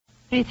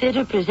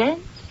Theater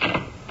presents...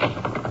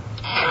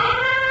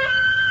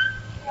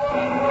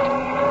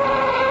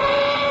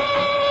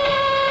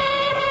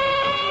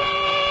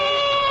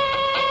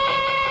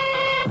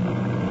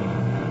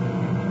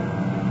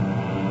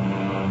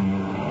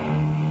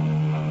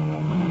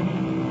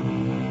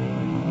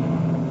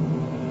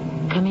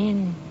 Come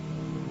in.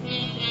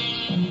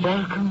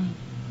 Welcome.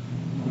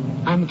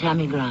 I'm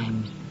Tammy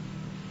Grimes.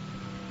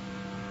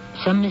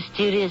 Some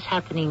mysterious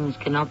happenings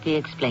cannot be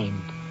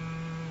explained.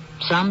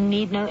 Some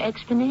need no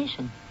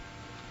explanation.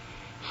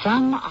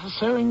 Some are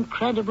so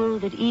incredible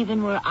that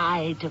even were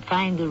I to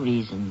find the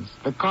reasons,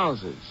 the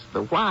causes,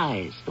 the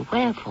whys, the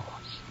wherefores,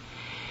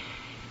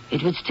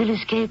 it would still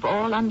escape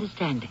all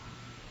understanding.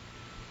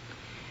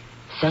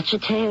 Such a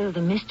tale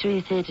the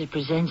Mystery Theater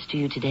presents to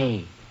you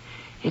today.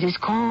 It is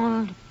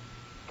called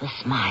The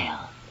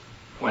Smile.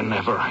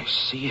 Whenever I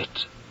see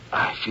it,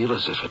 I feel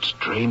as if it's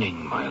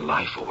draining my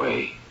life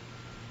away.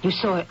 You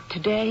saw it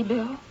today,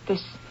 Bill?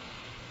 This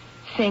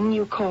thing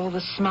you call the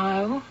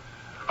smile?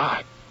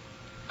 I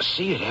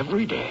see it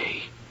every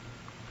day.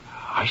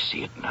 I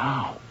see it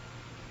now.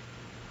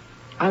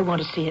 I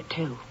want to see it,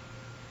 too.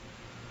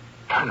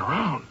 Turn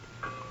around.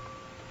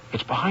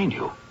 It's behind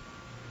you.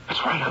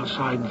 It's right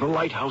outside the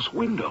lighthouse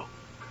window.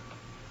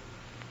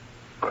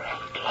 Great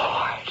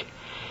Lord.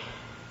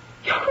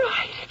 You're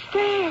right. It's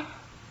there.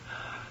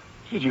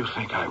 Did you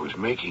think I was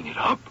making it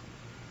up?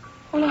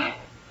 Well, I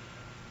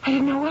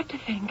didn't know what to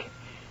think.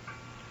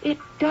 It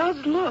does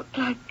look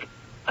like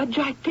a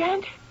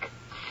gigantic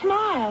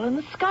smile in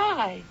the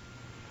sky.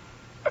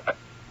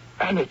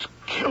 And it's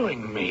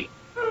killing me.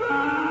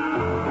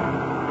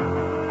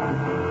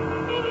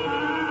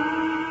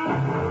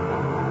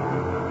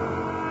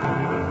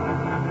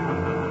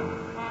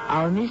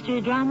 Our mystery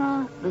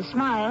drama, The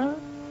Smile,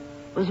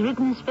 was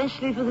written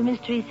especially for the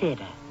Mystery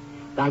Theater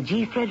by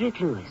G. Frederick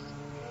Lewis.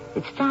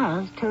 It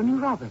stars Tony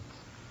Roberts.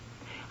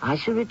 I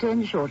shall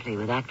return shortly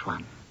with Act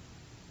One.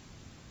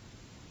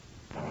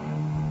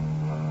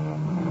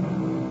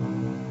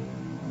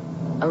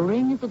 A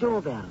ring at the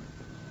doorbell.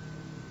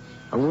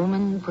 A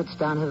woman puts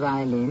down her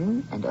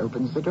violin and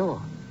opens the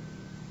door.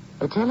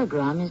 A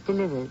telegram is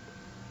delivered.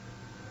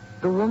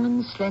 The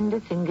woman's slender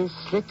fingers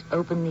slit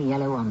open the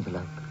yellow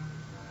envelope.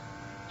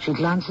 She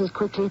glances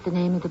quickly at the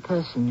name of the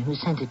person who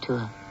sent it to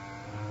her.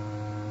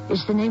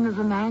 It's the name of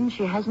a man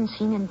she hasn't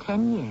seen in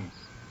 10 years.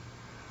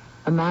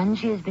 A man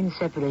she has been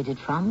separated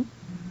from.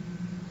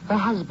 Her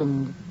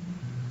husband.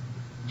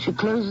 She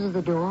closes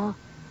the door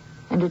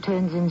and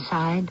returns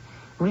inside,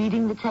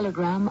 reading the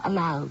telegram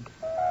aloud.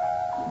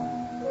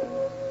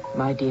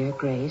 My dear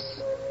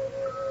Grace,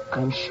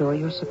 I'm sure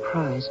you're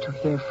surprised to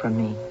hear from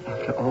me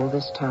after all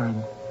this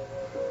time.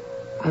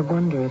 I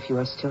wonder if you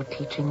are still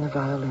teaching the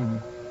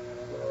violin.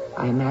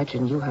 I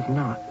imagine you have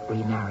not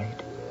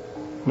remarried,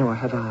 nor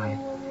have I.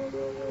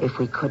 If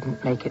we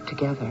couldn't make it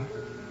together,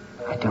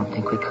 I don't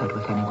think we could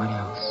with anyone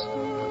else.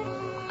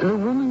 The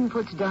woman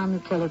puts down the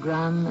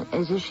telegram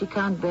as if she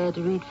can't bear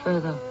to read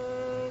further.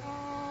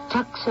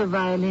 Tucks her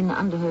violin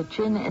under her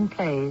chin and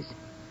plays.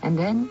 And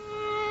then...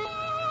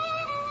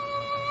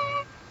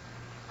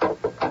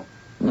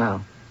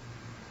 No.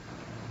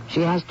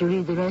 She has to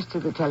read the rest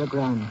of the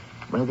telegram,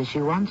 whether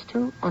she wants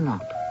to or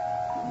not.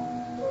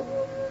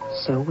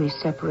 So we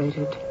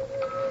separated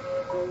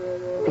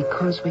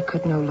because we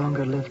could no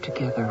longer live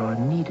together or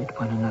needed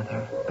one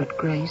another. But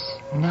Grace,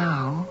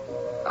 now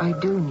I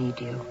do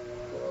need you.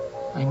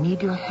 I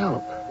need your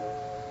help.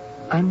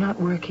 I'm not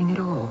working at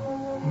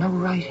all. No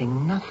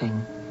writing,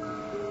 nothing.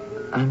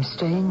 I'm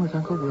staying with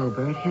Uncle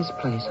Wilbur at his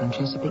place on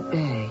Chesapeake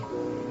Bay.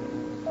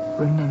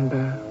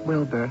 Remember,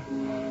 Wilbur,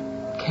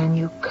 can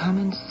you come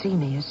and see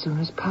me as soon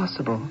as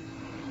possible?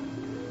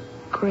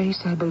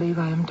 Grace, I believe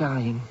I am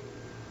dying,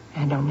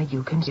 and only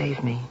you can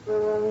save me.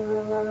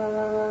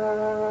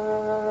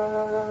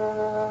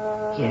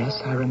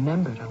 Yes, I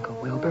remembered Uncle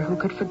Wilbur. Who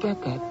could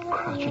forget that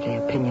crotchety,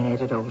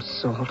 opinionated old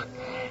salt,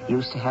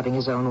 used to having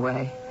his own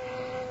way?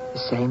 The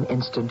same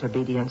instant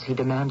obedience he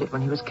demanded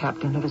when he was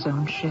captain of his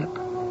own ship.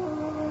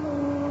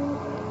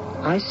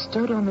 I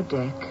stood on the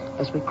deck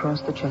as we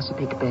crossed the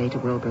Chesapeake Bay to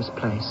Wilbur's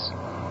place.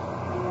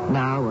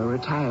 Now a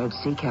retired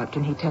sea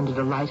captain, he tended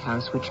a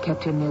lighthouse which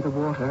kept him near the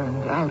water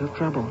and out of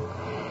trouble.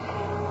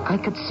 I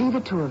could see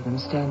the two of them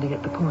standing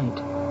at the point.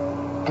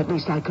 At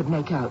least I could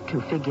make out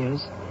two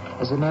figures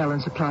as the mail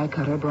and supply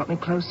cutter brought me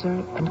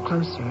closer and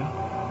closer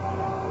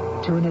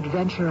to an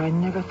adventure I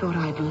never thought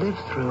I'd live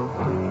through.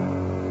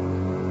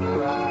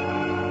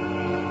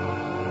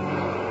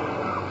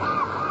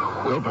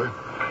 Wilbur,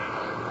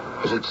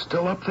 is it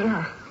still up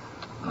there?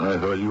 I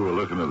thought you were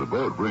looking at the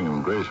boat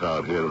bringing Grace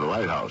out here to the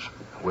lighthouse.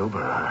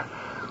 Wilbur,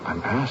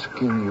 I'm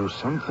asking you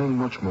something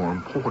much more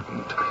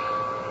important.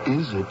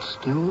 Is it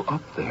still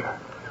up there?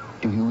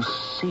 Do you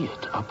see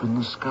it up in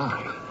the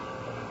sky?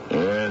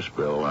 Yes,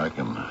 Bill, I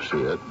can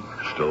see it.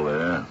 Still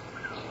there.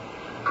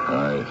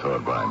 I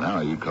thought by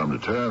now you'd come to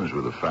terms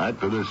with the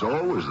fact that it's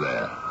always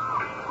there.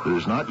 That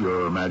it's not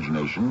your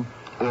imagination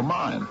or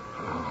mine.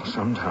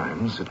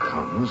 Sometimes it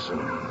comes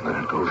and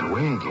then it goes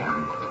away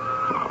again.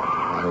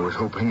 I was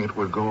hoping it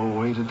would go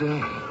away today.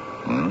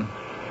 Hmm?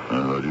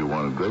 I thought you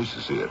wanted Grace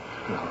to see it.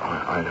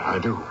 I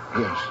do,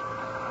 yes.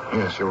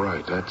 Yes, you're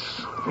right.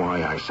 That's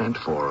why I sent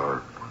for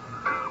her.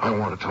 I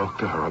want to talk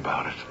to her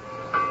about it.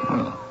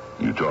 Well,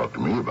 you talk to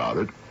me about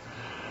it.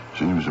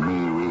 Seems to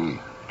me we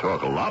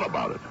talk a lot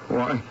about it.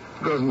 Why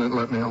doesn't it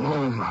let me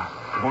alone?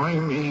 Why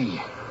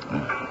me?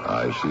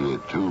 I see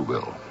it too,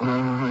 Bill.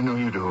 I know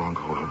you do,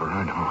 Uncle Wilbur.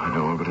 I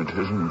know, but it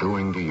isn't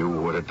doing to you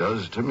what it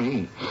does to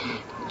me.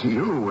 To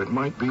you, it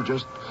might be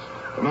just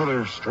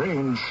another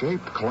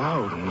strange-shaped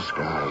cloud in the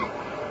sky.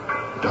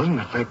 It doesn't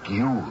affect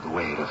you the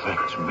way it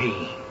affects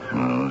me.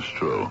 Well, that's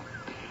true.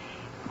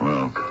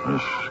 Well,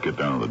 let's get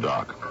down to the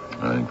dock.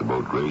 I think the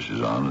boat Grace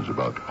is on is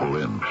about to pull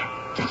in.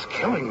 It's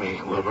killing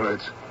me, Wilbur.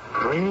 It's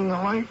draining the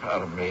life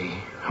out of me.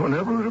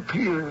 Whenever it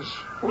appears,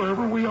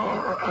 wherever we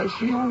are, I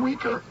feel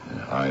weaker.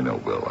 Yeah, I know,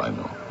 Bill, I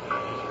know.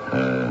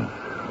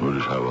 We'll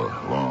just have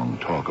a long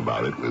talk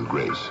about it with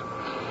Grace.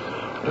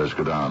 Let's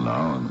go down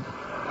now and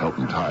help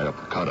him tie up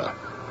the cutter.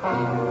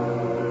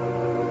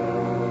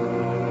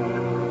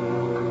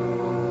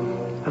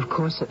 Of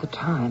course, at the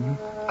time,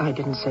 I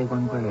didn't say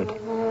one word.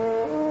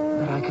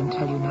 But I can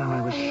tell you now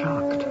I was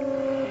shocked.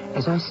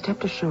 As I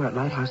stepped ashore at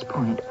Lighthouse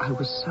Point, I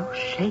was so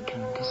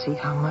shaken to see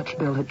how much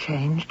Bill had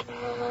changed,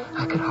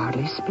 I could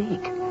hardly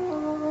speak.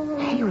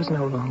 He was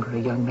no longer a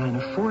young man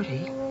of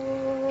 40.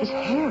 His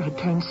hair had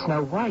turned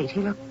snow white.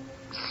 He looked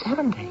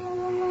 70.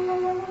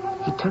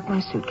 He took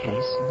my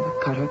suitcase, and the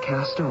cutter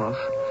cast off.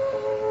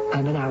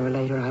 And an hour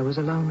later, I was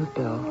alone with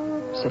Bill,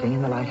 sitting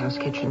in the lighthouse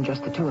kitchen,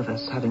 just the two of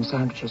us, having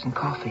sandwiches and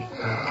coffee.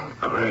 Oh,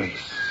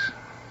 Grace,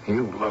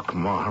 you look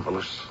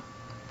marvelous.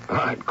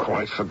 I'd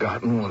quite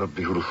forgotten what a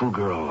beautiful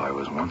girl I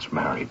was once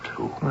married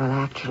to. Well,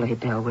 actually,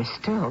 Bill, we're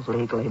still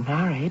legally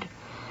married.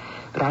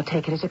 But I'll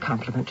take it as a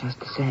compliment just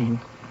the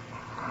same.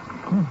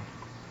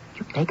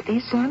 You make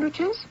these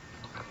sandwiches?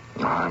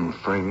 I'm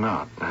afraid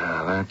not.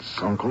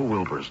 That's Uncle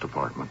Wilbur's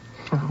department.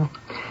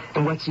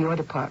 And what's your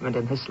department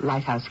in this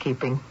lighthouse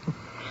keeping?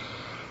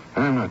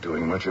 I'm not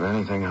doing much of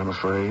anything, I'm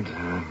afraid.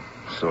 I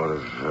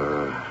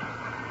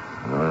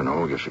don't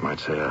know, I guess you might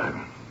say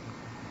I've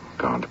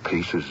gone to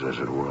pieces, as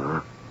it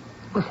were.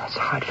 Well, that's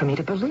hard for me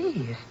to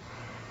believe.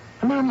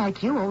 A man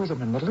like you, always in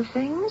the middle of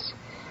things.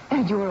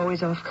 And you were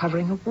always off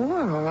covering a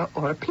war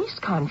or a peace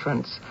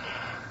conference.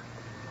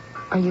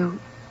 Are you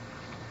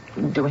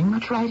doing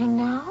much writing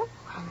now?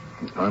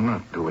 I'm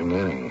not doing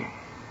any.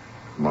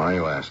 My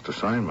last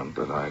assignment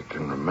that I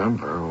can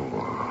remember,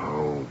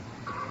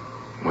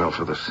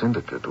 for the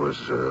syndicate was,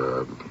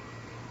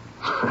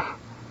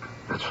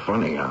 It's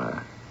funny,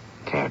 I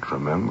can't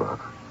remember.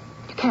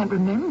 You can't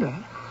remember?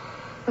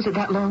 Was it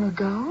that long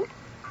ago?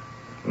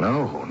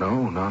 No,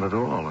 not at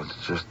all. It's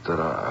just that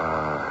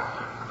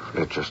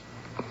it just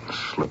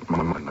slipped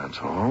my mind, that's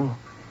all.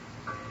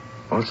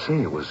 Let's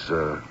see, it was,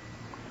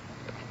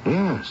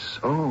 yes.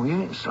 Oh,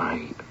 yes,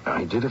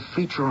 I did a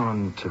feature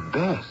on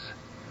Tibet.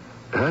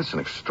 That's an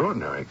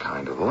extraordinary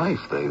kind of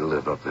life they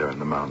live up there in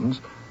the mountains,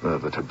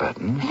 the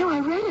Tibetans. No, I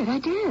read it, I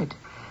did.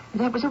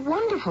 That was a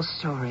wonderful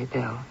story,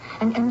 Bill.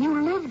 And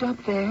you lived up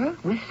there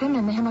with them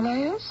in the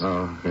Himalayas?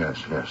 Oh,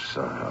 yes,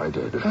 I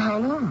did. For how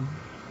long?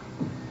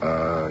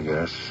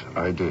 Yes,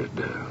 I did.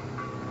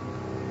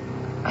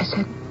 I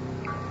said,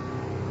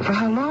 for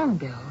how long,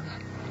 Bill?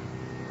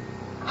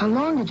 How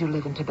long did you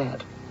live in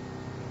Tibet?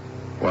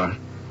 What?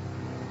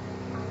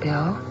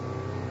 Bill?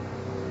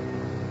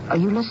 Are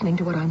you listening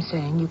to what I'm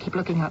saying? You keep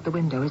looking out the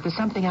window. Is there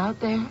something out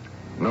there?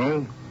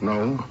 No,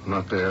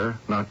 not there.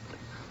 Not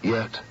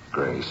yet,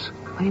 Grace.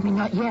 What do you mean,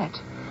 not yet?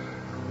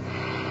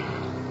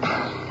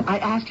 I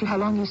asked you how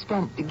long you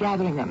spent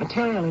gathering that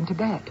material in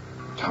Tibet.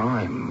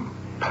 Time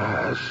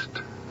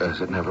passed as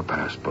it never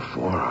passed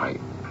before. I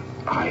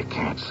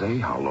can't say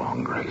how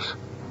long, Grace.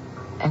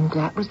 And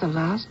that was the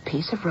last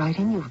piece of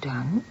writing you've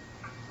done?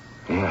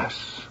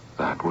 Yes,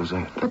 that was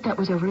it. But that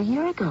was over a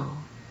year ago.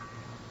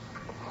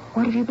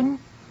 What have you been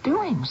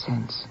doing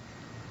since?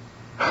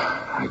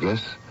 I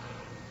guess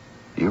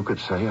you could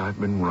say I've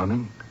been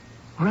running.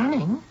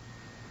 Running?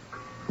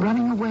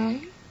 Running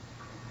away?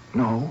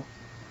 No.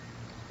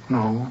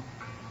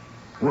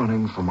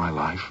 Running for my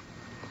life.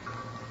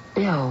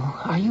 Bill,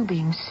 are you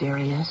being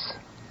serious?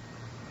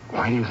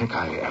 Why do you think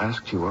I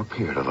asked you up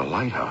here to the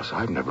lighthouse?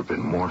 I've never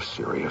been more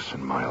serious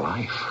in my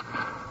life.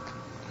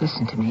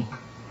 Listen to me.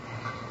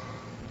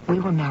 We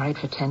were married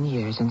for 10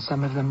 years, and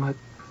some of them were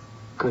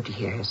good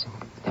years,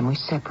 and then we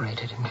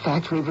separated. In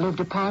fact, we've lived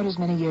apart as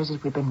many years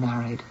as we've been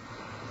married.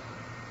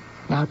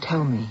 Now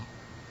tell me,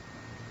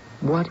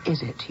 what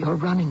is it you're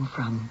running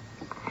from?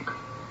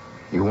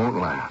 You won't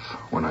laugh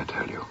when I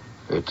tell you.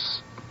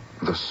 It's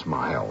the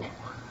smile.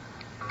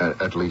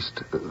 At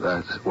least,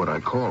 that's what I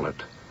call it.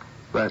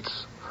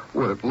 That's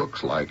what it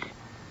looks like.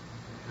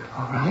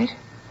 All right.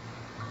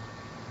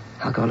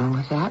 I'll go along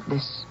with that.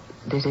 This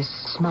is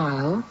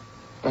smile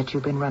that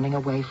you've been running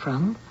away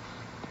from.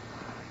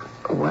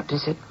 What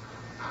does it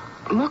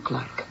look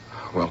like?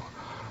 Well,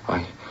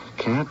 I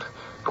can't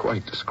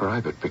quite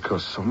describe it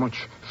because so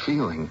much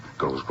feeling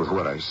goes with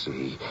what I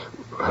see.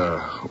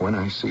 When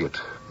I see it,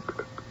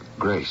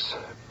 Grace,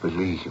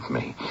 believe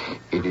me,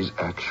 it is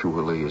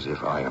actually as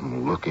if I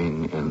am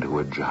looking into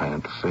a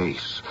giant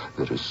face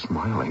that is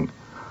smiling.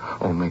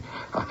 Only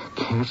I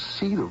can't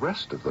see the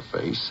rest of the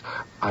face.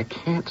 I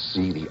can't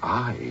see the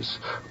eyes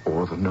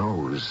or the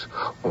nose.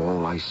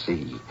 All I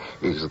see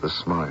is the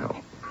smile.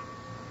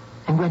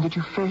 And when did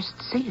you first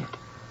see it?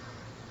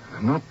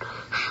 I'm not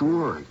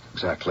sure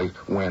exactly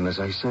when. As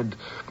I said,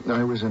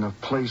 I was in a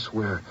place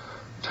where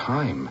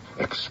time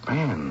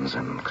expands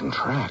and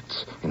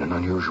contracts in an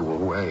unusual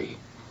way.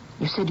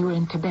 You said you were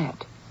in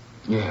Tibet.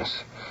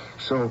 Yes.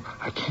 So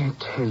I can't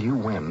tell you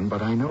when,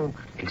 but I know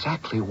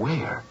exactly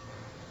where.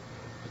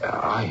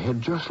 I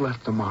had just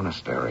left the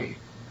monastery,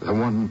 the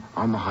one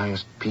on the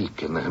highest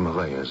peak in the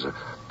Himalayas, a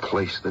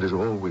place that is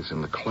always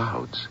in the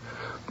clouds.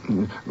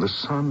 The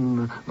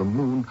sun, the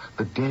moon,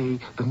 the day,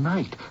 the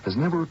night has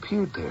never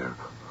appeared there.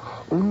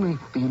 Only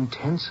the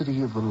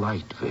intensity of the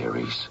light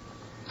varies.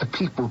 The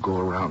people go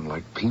around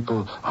like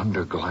people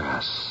under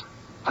glass,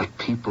 like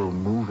people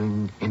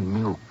moving in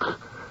milk.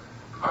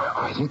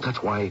 I think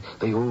that's why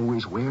they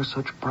always wear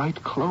such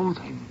bright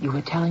clothing. You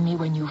were telling me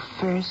when you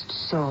first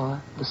saw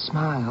the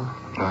smile.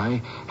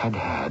 I had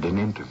had an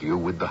interview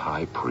with the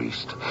high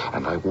priest,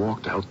 and I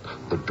walked out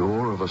the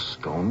door of a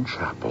stone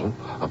chapel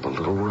up a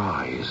little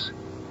rise,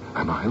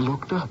 and I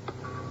looked up.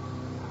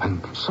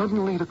 And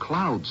suddenly the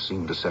clouds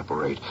seemed to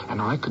separate,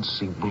 and I could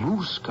see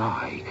blue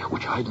sky,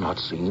 which I'd not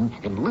seen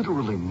in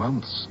literally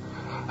months.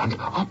 And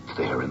up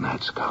there in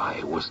that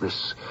sky was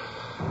this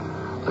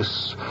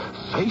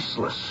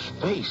faceless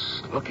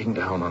face looking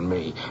down on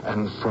me.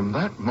 And from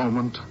that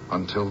moment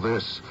until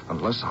this,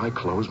 unless I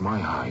close my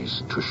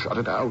eyes to shut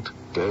it out,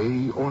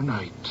 day or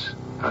night,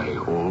 I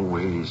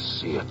always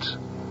see it.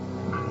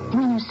 You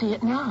mean you see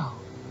it now?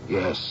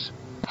 Yes.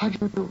 Have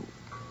you told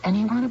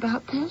anyone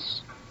about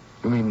this?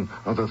 You mean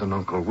other than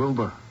Uncle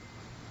Wilbur?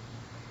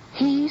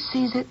 He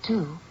sees it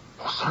too.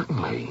 Well,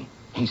 certainly.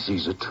 He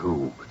sees it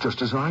too,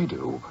 just as I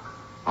do.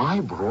 I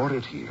brought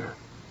it here.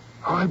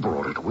 I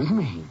brought it with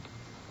me.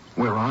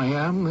 Where I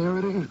am, there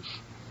it is.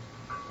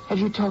 Have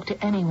you talked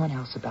to anyone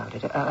else about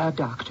it? A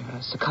doctor,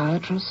 a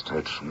psychiatrist?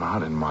 It's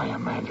not in my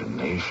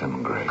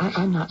imagination, Grace.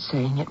 I'm not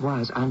saying it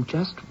was. I'm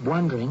just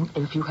wondering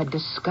if you had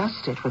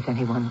discussed it with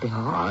anyone, Bill.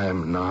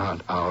 I'm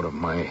not out of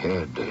my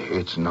head.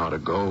 It's not a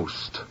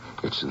ghost.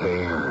 It's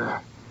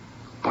there.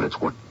 But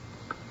it's what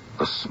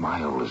the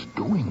smile is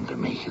doing to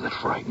me that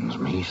frightens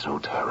me so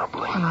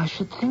terribly. Well, I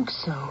should think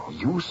so.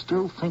 You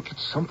still think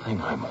it's something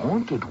I'm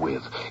haunted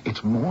with.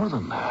 It's more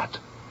than that.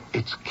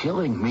 It's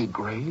killing me,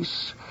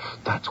 Grace.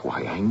 That's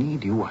why I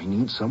need you. I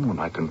need someone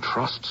I can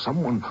trust,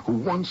 someone who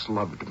once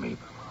loved me,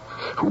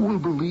 who will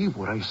believe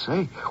what I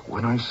say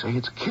when I say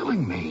it's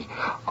killing me.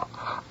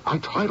 I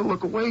try to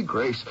look away,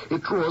 Grace.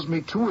 It draws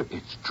me to it.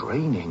 It's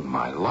draining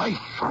my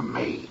life from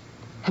me.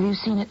 Have you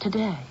seen it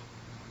today?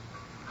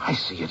 I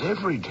see it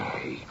every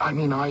day. I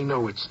mean, I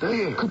know it's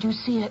there. Could you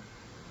see it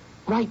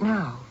right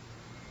now?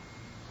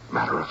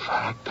 Matter of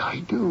fact, I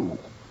do.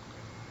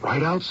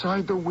 Right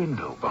outside the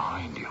window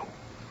behind you.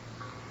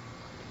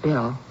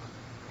 Bill,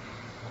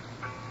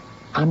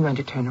 I'm going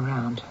to turn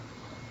around.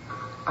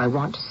 I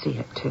want to see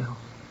it, too.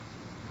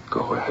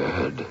 Go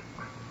ahead.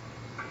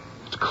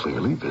 It's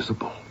clearly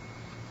visible.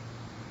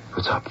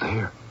 It's up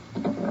there.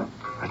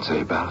 I'd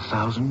say about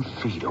 1,000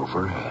 feet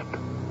overhead.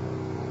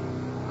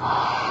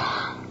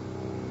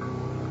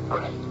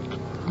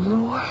 Great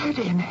Lord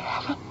in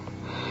heaven.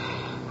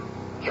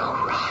 You're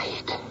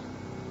right.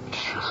 Did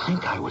you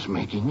think I was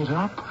making it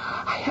up?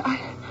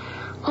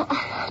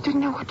 I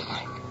didn't know what to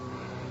think.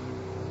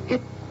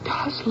 It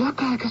does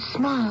look like a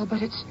smile,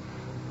 but it's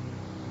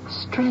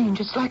strange.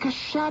 It's like a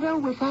shadow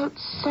without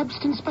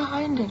substance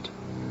behind it.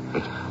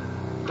 It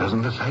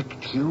doesn't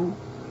affect you?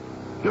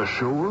 You're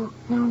sure?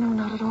 No,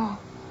 not at all.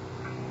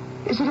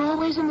 Is it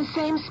always in the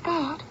same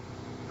spot?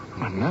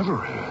 It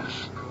never is.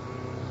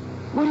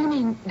 What do you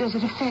mean, does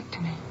it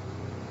affect me?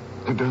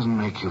 It doesn't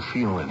make you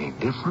feel any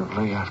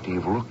differently after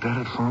you've looked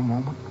at it for a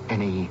moment?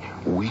 Any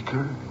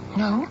weaker?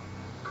 No,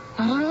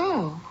 not at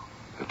all.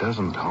 It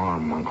doesn't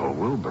harm Uncle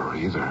Wilbur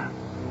either.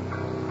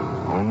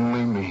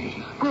 Only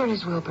me. Where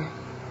is Wilbur?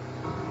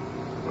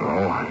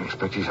 Oh, I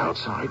expect he's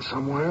outside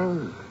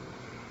somewhere.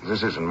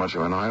 This isn't much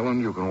of an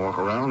island. You can walk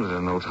around it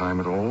in no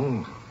time at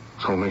all.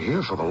 It's only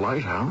here for the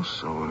lighthouse,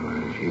 so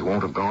he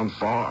won't have gone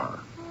far.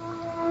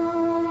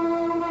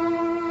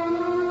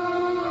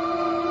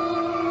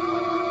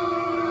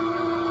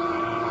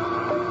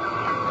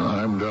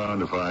 I'm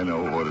darned if I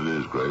know what it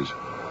is, Grace.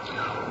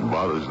 It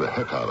bothers the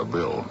heck out of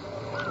Bill.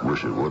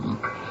 Wish it wouldn't.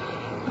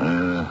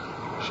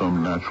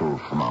 Some natural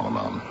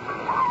phenomenon.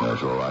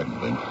 That's all I can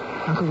think.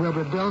 Uncle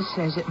Wilbur, Bill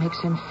says it makes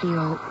him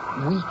feel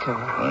weaker.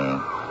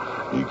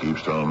 He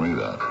keeps telling me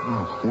that.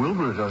 Well,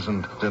 Wilbur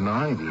doesn't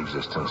deny the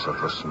existence of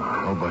the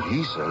smile, but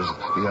he says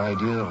the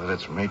idea that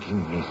it's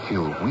making me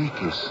feel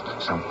weak is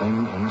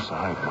something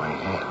inside my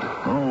head.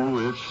 Oh,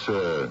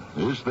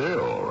 it's there,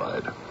 all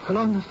right.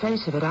 Along the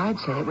face of it, I'd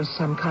say it was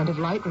some kind of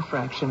light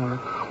refraction or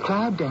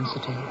cloud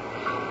density.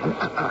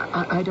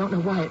 I don't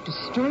know why it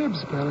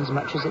disturbs Bill as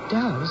much as it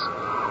does.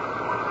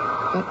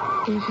 But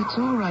if it's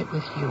all right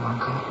with you,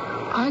 Uncle,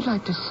 I'd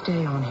like to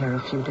stay on here a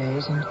few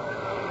days and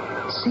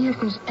see if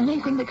there's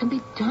anything that can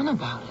be done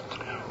about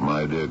it.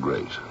 My dear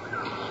Grace,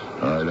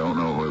 I don't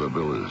know whether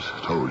Bill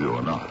has told you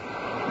or not,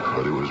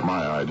 but it was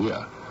my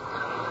idea.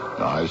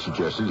 I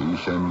suggested he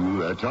send you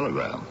that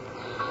telegram.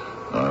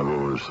 I've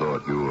always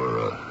thought you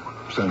were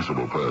a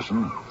sensible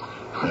person,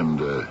 and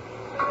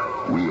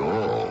we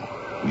all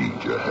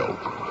need your help.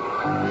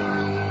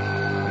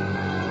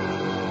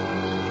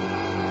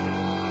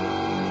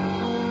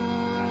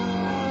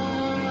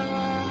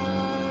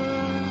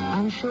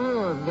 I'm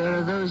sure there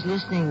are those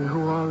listening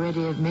who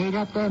already have made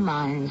up their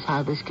minds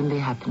how this can be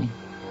happening.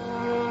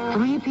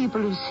 3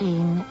 people have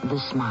seen the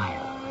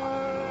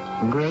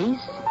smile.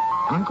 Grace,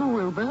 Uncle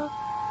Wilbur,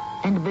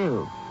 and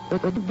Bill.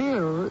 But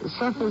Bill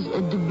suffers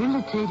a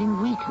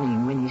debilitating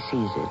weakening when he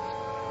sees it.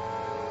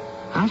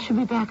 I shall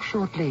be back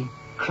shortly,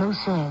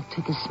 closer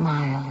to the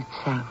smile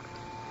itself,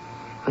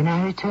 when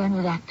I return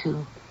with Act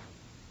 2.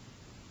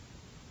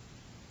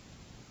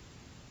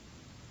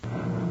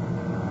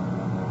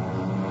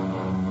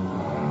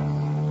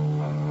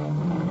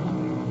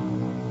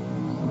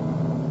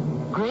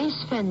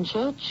 Grace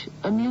Fenchurch,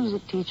 a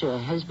music teacher,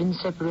 has been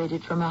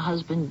separated from her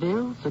husband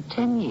Bill for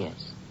 10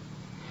 years.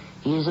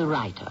 He is a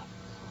writer,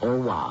 or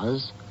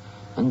was,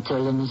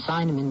 until an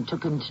assignment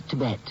took him to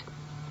Tibet.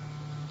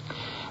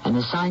 An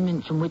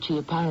assignment from which he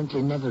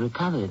apparently never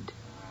recovered.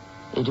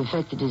 It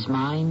affected his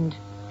mind,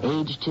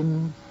 aged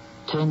him,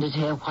 turned his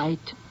hair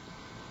white,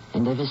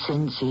 and ever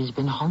since he has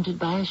been haunted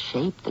by a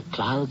shape that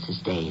clouds his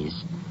days.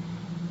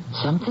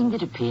 Something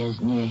that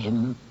appears near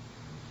him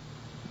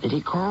that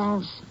he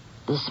calls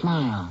the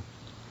smile.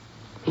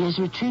 He has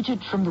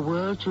retreated from the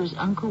world to his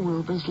Uncle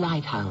Wilbur's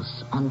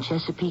lighthouse on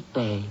Chesapeake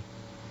Bay.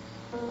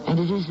 And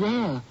it is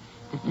there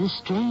that this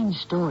strange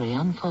story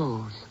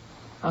unfolds.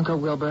 Uncle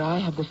Wilbur, I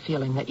have the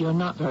feeling that you're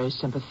not very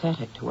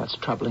sympathetic to what's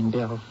troubling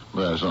Bill.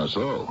 That's not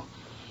so.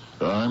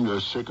 I'm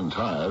just sick and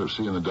tired of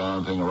seeing the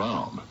darn thing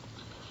around.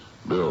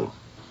 Bill,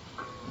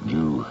 did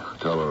you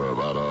tell her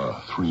about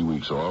our 3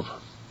 weeks off?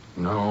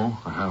 No,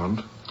 I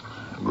haven't.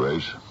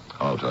 Grace,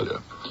 I'll tell you.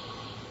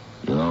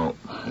 You know,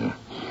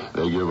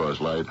 they give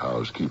us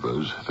lighthouse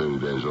keepers 30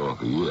 days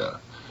off a year.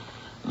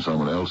 And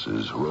someone else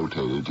is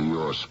rotated to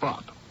your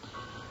spot.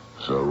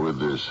 So with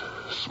this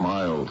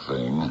smile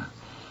thing,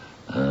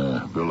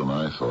 Bill and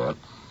I thought,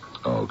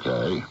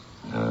 okay,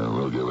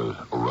 we'll give it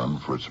a run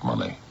for its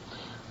money.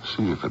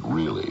 See if it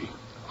really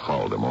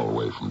followed him all the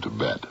way from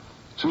Tibet.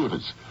 See if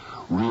it's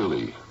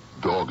really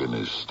dogging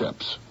his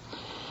steps.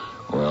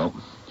 Well,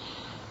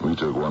 we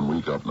took 1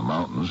 week up in the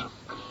mountains,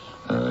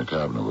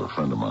 cabin of a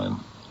friend of mine.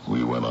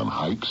 We went on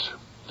hikes,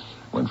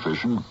 went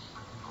fishing,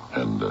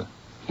 and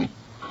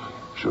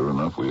sure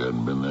enough, we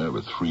hadn't been there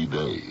but 3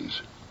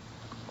 days.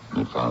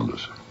 It found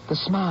us. The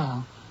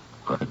smile.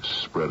 Right,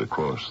 spread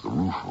across the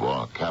roof of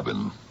our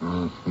cabin.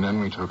 And then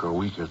we took a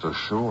week at the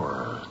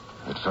shore.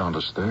 It found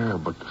us there,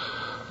 but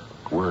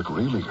where it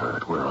really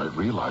hurt, where I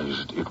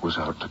realized it was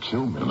out to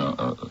kill me.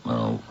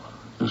 Now,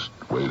 just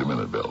wait a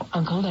minute, Bill.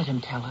 Uncle, let him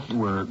tell it.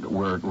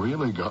 Where it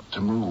really got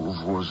to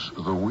move was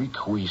the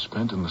week we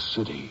spent in the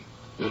city.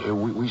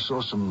 We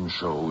saw some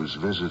shows,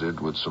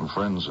 visited with some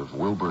friends of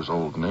Wilbur's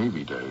old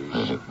Navy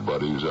days.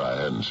 Buddies I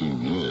hadn't seen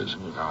in years.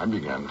 I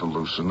began to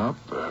loosen up.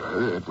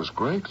 It was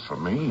great for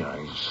me.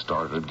 I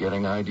started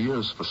getting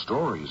ideas for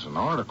stories and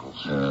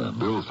articles.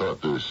 Bill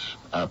thought this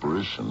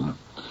apparition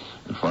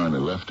had finally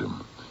left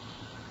him.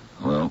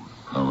 Well,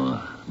 on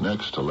the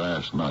next to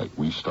last night,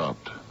 we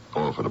stopped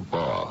off at a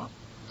bar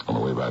on the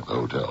way back to the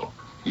hotel.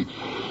 It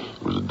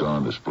was the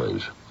darndest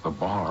place. The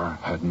bar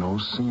had no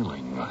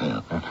ceiling.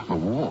 Yeah. And the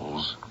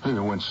walls, they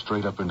went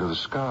straight up into the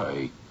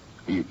sky.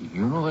 You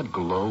know that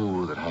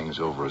glow that hangs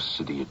over a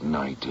city at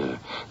night?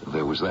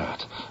 There was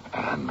that.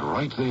 And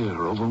right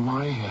there over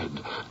my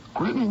head,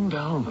 grinning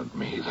down at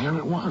me, there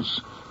it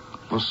was.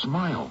 The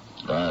smile.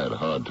 I had a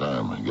hard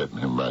time getting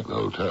him back to the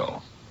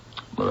hotel.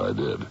 But I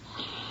did.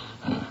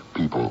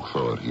 People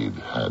thought he'd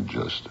had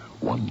just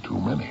one too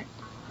many.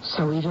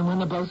 So even when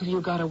the both of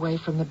you got away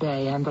from the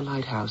bay and the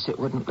lighthouse, it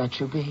wouldn't let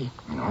you be?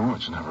 No,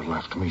 it's never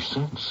left me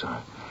since.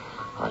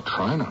 I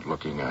try not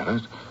looking at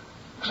it.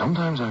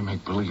 Sometimes I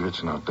make believe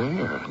it's not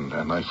there, and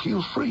I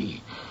feel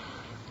free.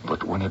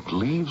 But when it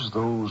leaves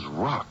those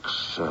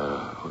rocks,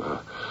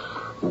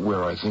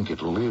 where I think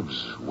it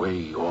lives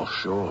way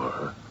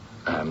offshore,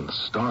 and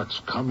starts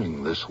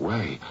coming this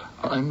way,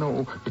 I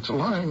know it's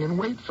lying in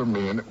wait for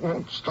me, and it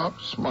won't stop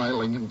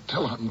smiling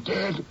until I'm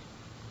dead.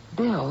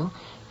 Bill,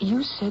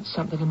 you said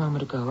something a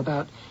moment ago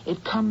about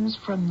it comes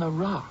from the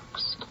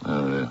rocks.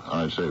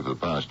 I'd say for the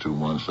past 2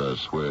 months,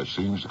 that's where it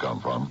seems to come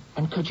from.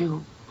 And could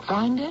you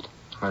find it?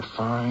 At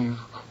 5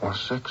 or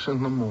 6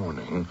 in the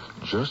morning,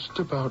 just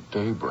about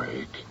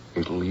daybreak,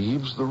 it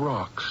leaves the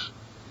rocks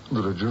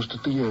that are just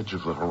at the edge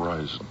of the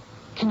horizon.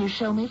 Can you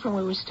show me from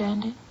where we're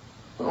standing?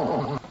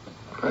 Oh,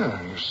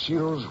 yeah, you see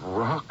those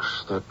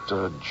rocks that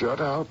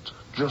jut out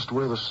just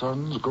where the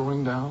sun's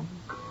going down?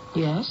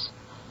 Yes.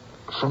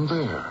 From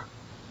there,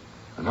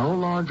 no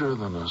larger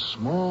than a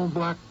small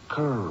black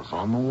curve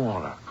on the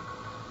water,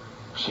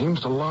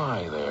 seems to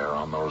lie there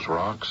on those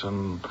rocks,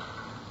 and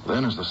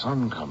then as the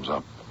sun comes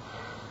up,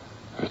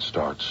 it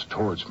starts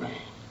towards me.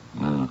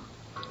 Yeah.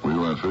 We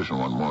went fishing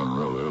one morning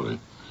real early.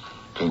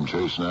 Came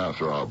chasing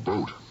after our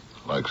boat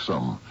like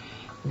some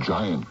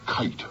giant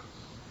kite.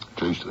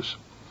 Chased us.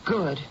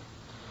 Good.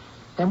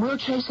 Then we'll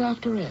chase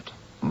after it.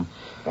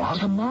 What?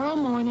 Tomorrow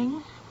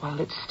morning, while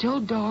it's still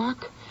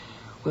dark,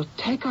 we'll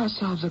take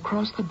ourselves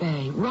across the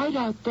bay, right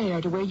out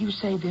there to where you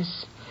say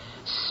this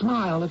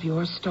smile of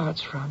yours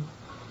starts from.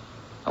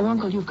 Oh,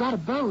 Uncle, you've got a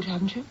boat,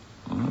 haven't you?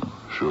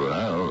 Sure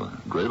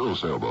have. Great little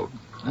sailboat.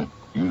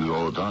 Use it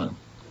all the time.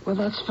 Well,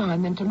 that's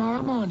fine. Then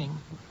tomorrow morning.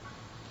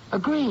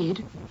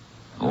 Agreed?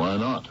 Why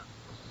not?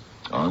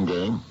 I'm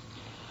game.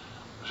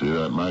 See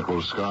that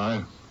mackerel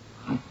sky?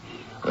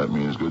 That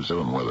means good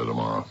sailing weather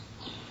tomorrow.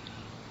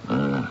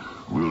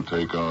 We'll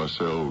take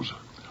ourselves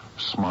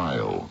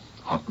smile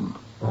hunting.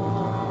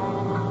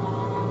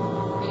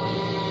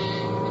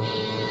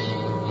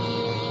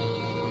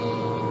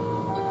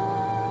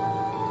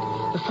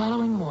 The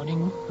following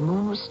morning, the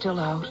moon was still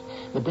out.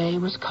 The bay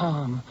was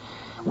calm.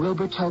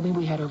 Wilbur told me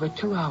we had over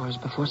 2 hours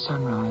before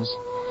sunrise.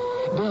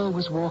 Bill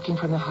was walking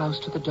from the house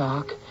to the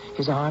dock,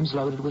 his arms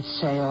loaded with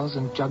sails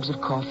and jugs of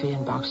coffee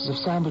and boxes of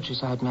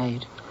sandwiches I'd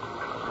made.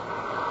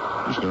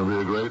 It's going to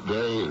be a great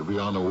day to be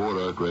on the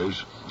water,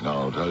 Grace.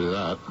 I'll tell you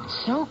that.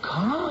 So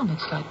calm,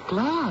 it's like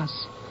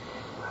glass.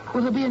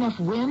 Will there be enough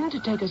wind to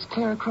take us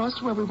clear across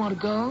to where we want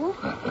to go?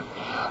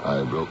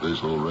 I built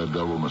this little red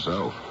devil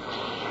myself.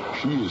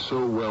 She is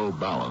so well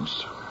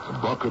balanced, a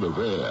bucket of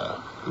air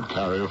could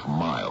carry her for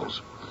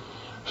miles.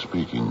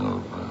 Speaking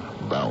of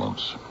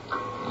balance,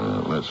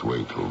 let's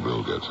wait till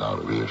Bill gets out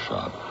of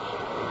earshot.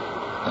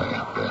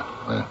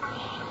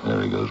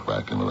 There he goes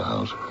back into the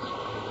house.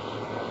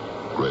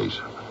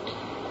 Grace,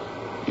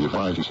 if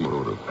I seem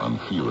sort of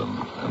unfeeling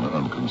and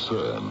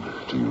unconcerned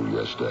to you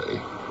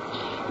yesterday,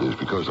 it's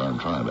because I'm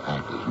trying to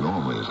act as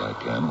normally as I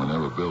can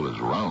whenever Bill is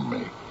around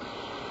me.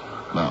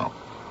 Now,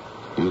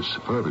 it's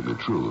perfectly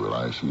true that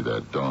I see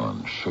that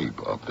darn shape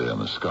up there in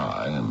the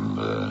sky, and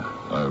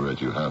I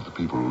bet you half the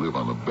people who live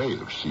on the bay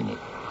have seen it.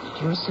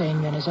 You're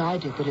saying then, as I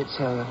did, that it's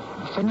a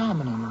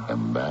phenomenon.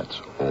 And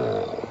that's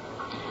all.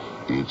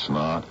 It's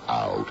not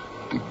out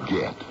to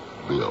get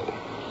Bill.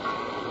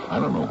 I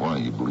don't know why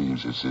he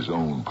believes it's his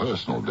own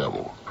personal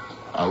devil,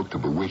 out to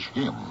bewitch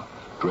him,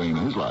 drain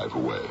his life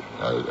away,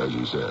 as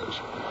he says.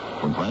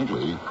 When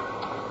frankly,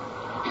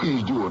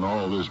 he's doing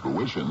all this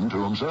bewitching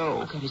to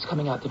himself. Okay, he's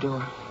coming out the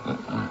door.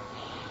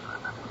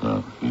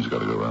 No, he's got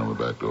to go around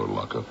the back door to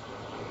lock up.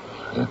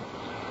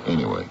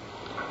 Anyway,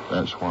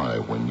 that's why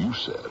when you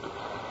said,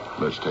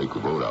 let's take the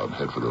boat out and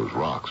head for those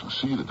rocks and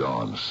see the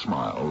darn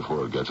smile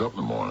before it gets up in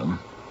the morning,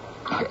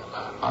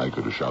 I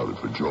could have shouted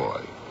for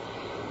joy.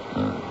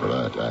 But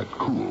I had to act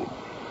cool,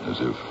 as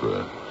if,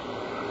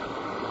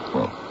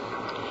 well,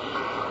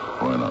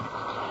 why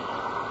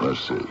not?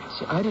 Let's see.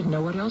 See, I didn't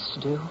know what else to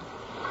do.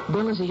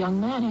 Bill is a young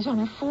man. He's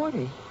only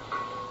 40.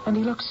 And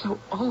he looks so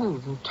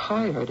old and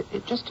tired.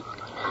 It just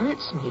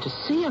hurts me to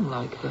see him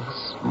like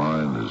this.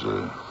 Mind is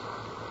a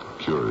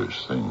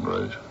curious thing,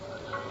 Grace.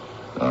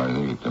 I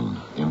think it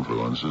can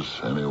influence us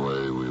any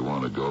way we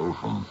want to go,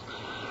 from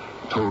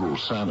total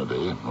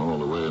sanity all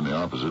the way in the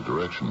opposite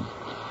direction.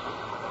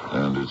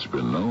 And it's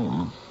been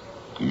known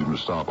even to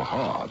stop a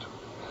heart.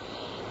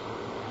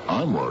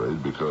 I'm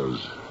worried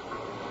because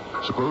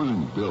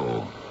supposing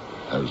Bill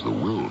has the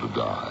will to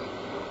die,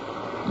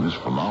 and this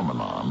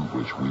phenomenon,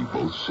 which we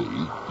both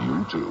see,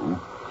 you too,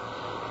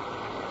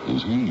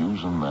 is he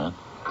using that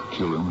to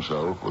kill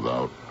himself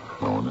without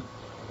knowing it?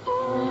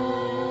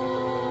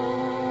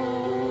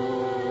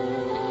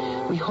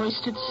 We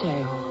hoisted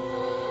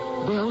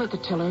sail. Bill at the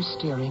tiller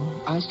steering,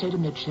 I stayed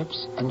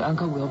amidships, and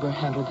Uncle Wilbur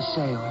handled the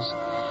sails.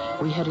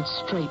 We headed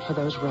straight for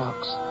those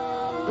rocks.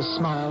 The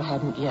smile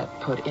hadn't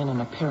yet put in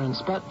an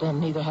appearance, but then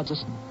neither had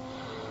just...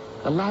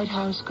 The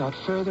lighthouse got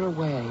further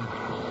away,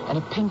 and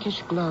a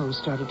pinkish glow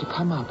started to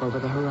come up over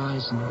the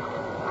horizon.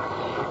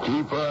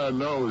 Keep our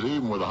nose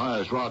even with the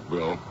highest rock,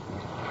 Bill.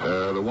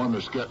 The one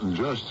that's getting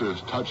just a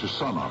touch of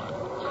sun on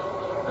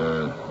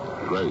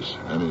it. Grace,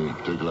 any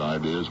particular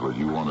ideas what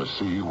you want to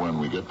see when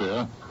we get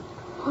there?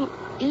 Well,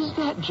 is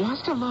that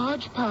just a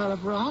large pile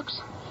of rocks?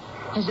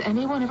 Has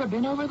anyone ever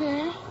been over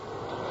there?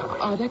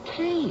 Are there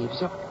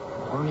caves,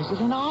 or is it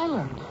an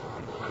island?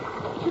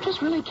 You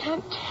just really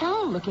can't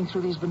tell looking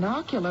through these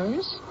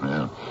binoculars.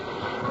 Yeah.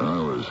 I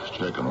was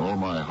checking all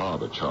my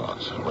harbor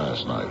charts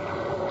last night,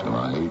 and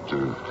I hate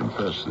to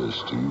confess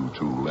this to you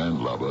two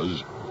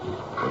landlubbers,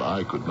 but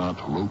I could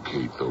not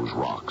locate those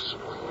rocks.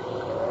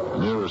 The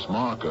nearest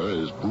marker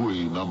is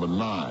buoy number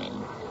 9,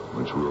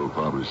 which we'll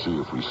probably see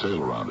if we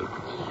sail around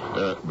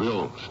it.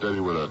 Bill, steady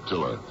with that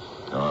tiller.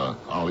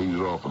 I'll ease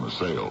off on the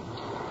sail.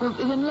 Well,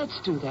 then let's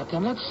do that,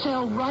 then. Let's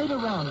sail right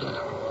around it.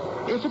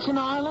 If it's an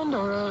island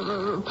or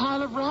a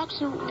pile of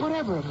rocks or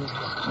whatever it is.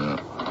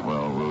 Yeah,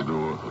 well, we'll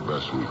do the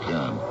best we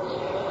can.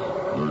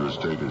 We'll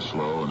just take it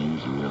slow and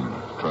easy and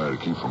try to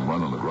keep from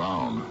running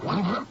aground. One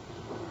of them?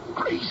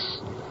 Grace,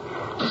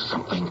 there's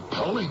something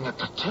pulling at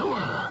the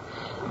tiller.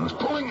 I was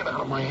pulling it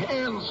out of my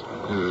hands.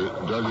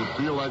 Does it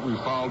feel like we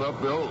fouled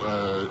up, Bill,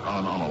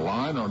 on a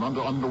line or an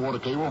underwater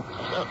cable?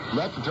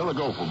 Let the tiller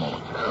go for a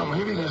moment.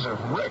 Maybe there's a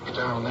wreck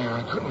down there.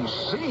 I couldn't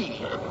see.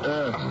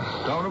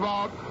 Down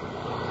about.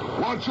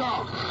 Watch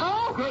out.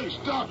 Oh! Grace,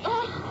 duck.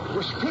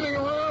 We're spinning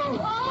around.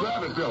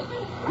 Grab it, Bill.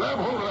 Grab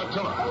hold of that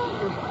tiller.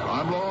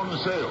 I'm lowering the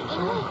sails.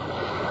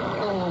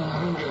 Oh,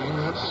 I'm getting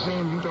that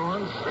same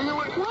darn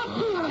feeling. What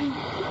feeling?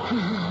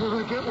 That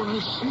I get when I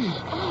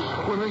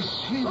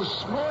see the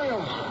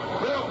smile.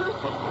 Bill,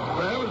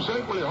 for heaven's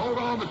sake, will you hold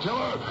on the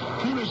tiller?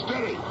 Keep it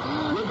steady.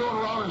 We're going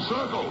around in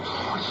circles.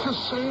 It's the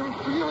same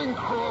feeling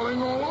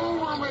crawling all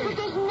over But me.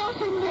 there's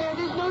nothing there.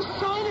 There's no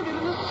sign of it,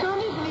 and the sun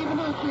isn't even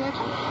up yet.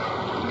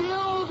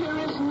 Bill, there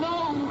is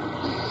no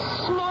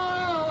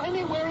smile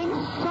anywhere in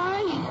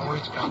sight. Oh,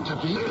 it's got to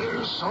be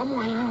there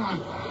somewhere.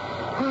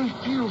 I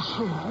feel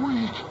so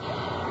weak.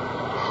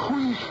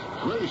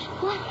 Grace,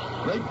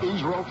 make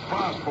these ropes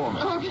fast for me.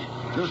 Okay.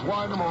 Just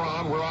wind them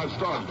around where I've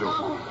started to.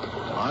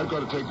 I've got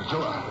to take the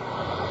tiller.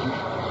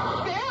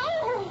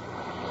 Bill!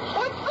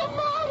 What's the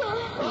matter?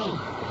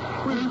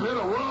 We've hit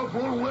a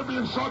whirlpool and we're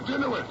being sucked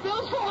into it.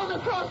 Bill's fallen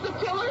across the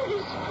tiller.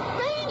 He's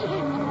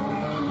fainting.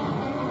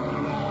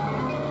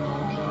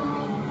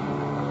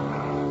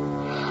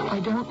 I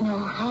don't know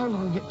how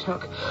long it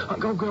took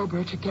Uncle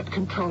Wilbur to get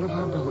control of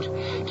our boat,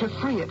 to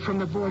free it from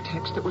the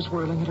vortex that was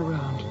whirling it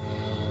around.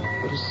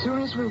 But as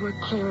soon as we were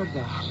clear of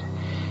that,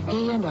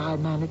 he and I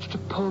managed to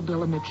pull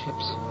Bill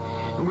amidships.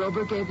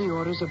 Wilbur gave the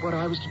orders of what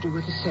I was to do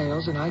with the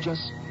sails, and I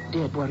just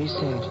did what he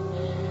said.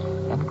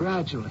 And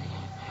gradually,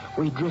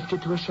 we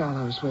drifted to the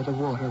shallows where the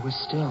water was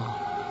still.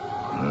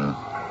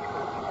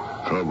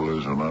 Trouble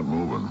is, we're not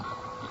moving.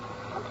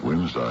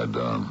 Wind's died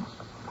down.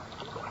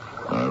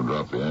 I've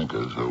dropped the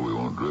anchor so we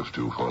won't drift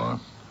too far.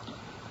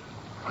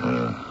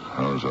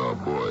 How's our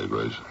boy,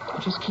 Grace? I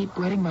just keep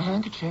wetting my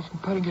handkerchief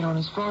and putting it on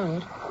his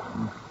forehead.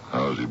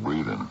 How's he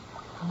breathing?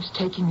 He's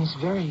taking these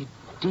very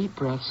deep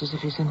breaths as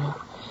if he's in a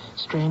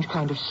strange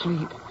kind of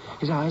sleep.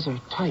 His eyes are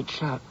tight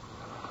shut.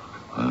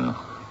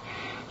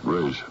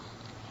 Grace,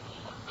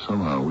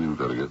 somehow we've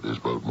got to get this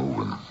boat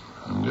moving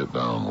and get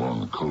down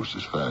along the coast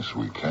as fast as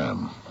we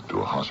can to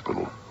a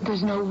hospital.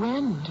 There's no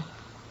wind.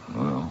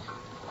 Well,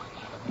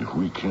 if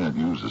we can't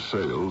use the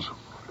sails,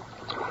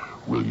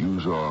 we'll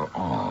use our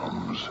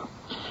arms.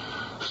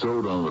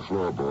 Stowed on the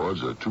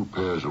floorboards are 2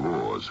 pairs of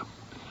oars.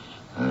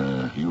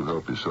 You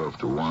help yourself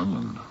to one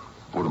and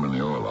put them in the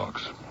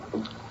oarlocks.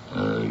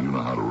 You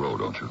know how to row,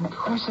 don't you? Of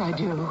course I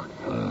do.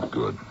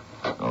 Good.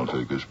 I'll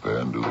take this pair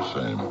and do the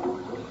same.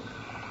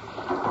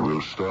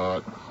 We'll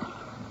start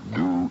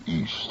due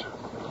east.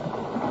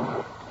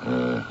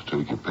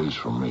 Take your pace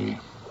from me.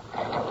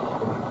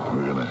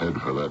 We're going to head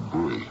for that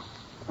buoy.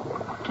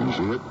 Can you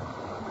see it?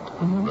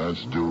 Mm-hmm.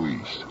 That's due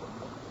east.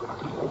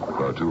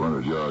 About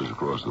 200 yards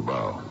across the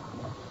bow.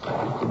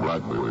 The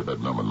black buoy had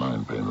number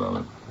 9 painted on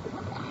it.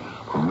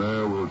 From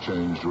there, we'll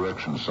change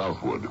direction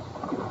southward.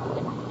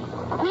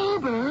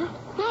 Wilbur,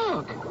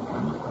 look.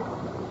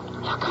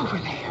 Look over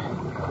there.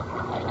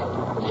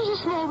 There's a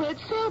small red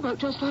sailboat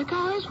just like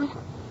ours with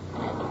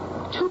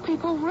 2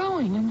 people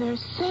rowing, and their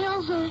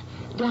sails are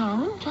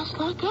down just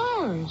like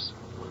ours.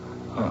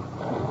 Huh.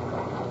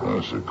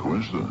 That's a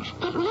coincidence.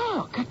 But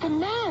look at the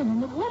man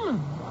and the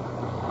woman.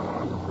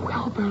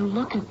 Wilbur,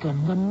 look at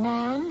them. The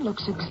man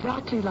looks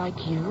exactly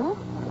like you.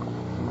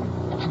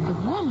 And the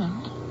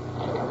woman,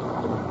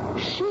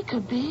 she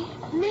could be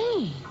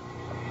me.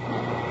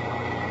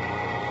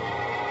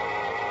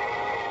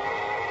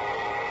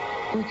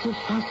 It's a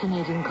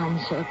fascinating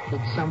concept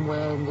that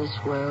somewhere in this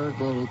world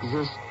there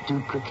exist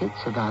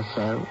duplicates of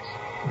ourselves.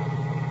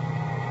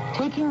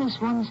 Taking this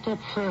one step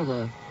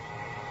further,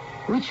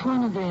 which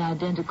one of the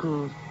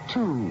identical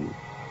 2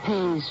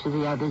 pays for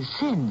the other's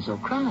sins or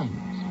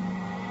crimes,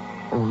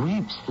 or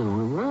reaps the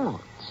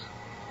rewards?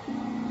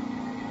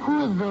 Who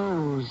are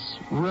those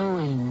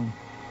rowing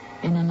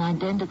in an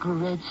identical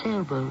red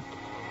sailboat?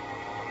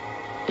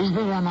 Is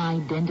there an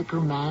identical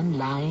man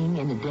lying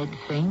in a dead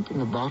faint in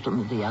the bottom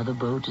of the other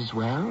boat as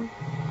well?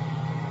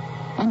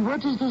 And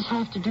what does this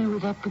have to do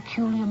with that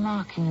peculiar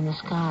marking in the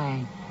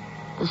sky,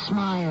 the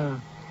smile,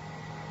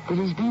 that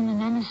has been the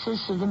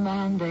nemesis of the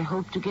man they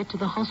hope to get to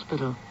the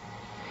hospital?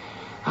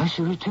 I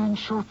shall return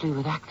shortly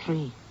with Act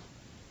 3.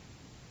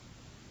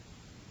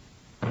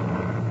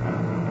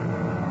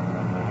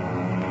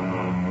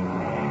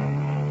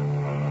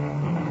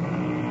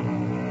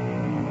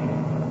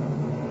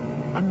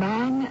 A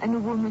man and a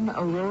woman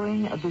are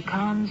rowing a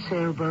becalmed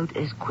sailboat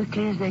as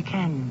quickly as they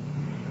can,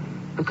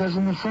 because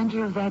in the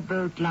center of that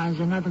boat lies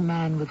another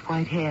man with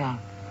white hair,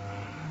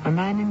 a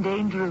man in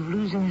danger of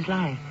losing his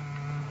life.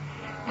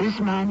 This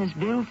man is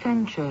Bill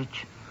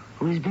Fenchurch,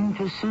 who has been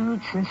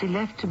pursued since he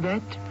left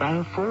Tibet by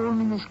a form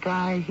in the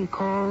sky he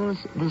calls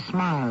the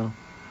Smile.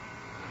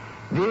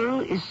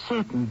 Bill is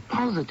certain,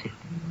 positive,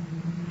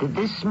 that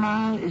this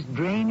smile is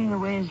draining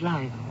away his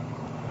life.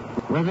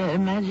 Whether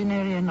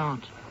imaginary or not,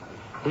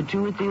 the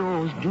 2 at the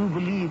oars do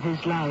believe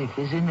his life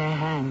is in their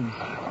hands.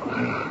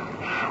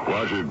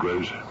 Watch it,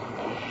 Grace.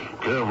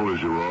 Careful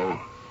as you row.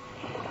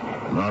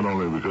 Not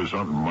only because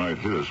something might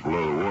hit us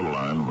below the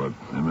waterline, but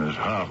in this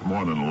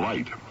half-morning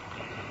light,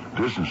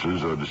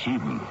 distances are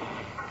deceiving.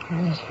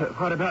 Yes, but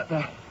what about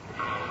the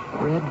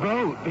red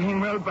boat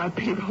being rowed by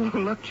people who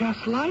look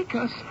just like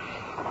us?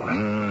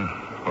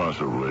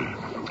 Possibly.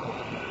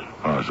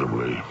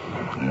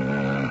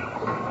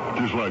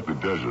 Just like the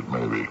desert,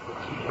 maybe.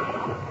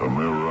 A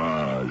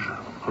mirage.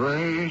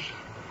 Grace?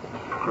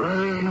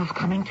 Grace? Bill's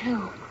coming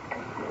too.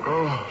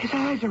 Oh. His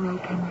eyes are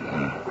open.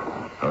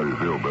 How do you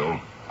feel, Bill?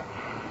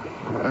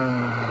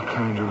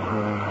 Kind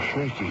of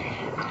shaky.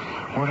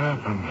 What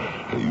happened?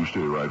 Hey, you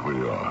stay right where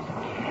you are.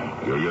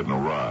 You're getting a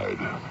ride.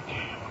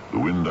 The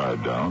wind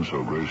died down,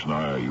 so Grace and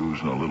I are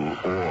using a little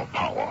oar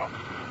power.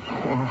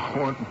 Well,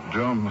 what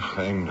dumb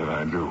thing did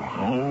I do?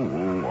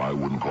 Oh, I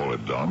wouldn't call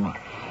it dumb.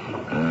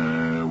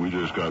 We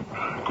just got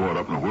caught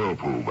up in a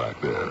whirlpool back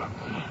there.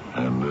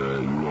 And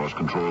you lost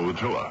control of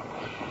the tiller.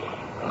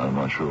 I'm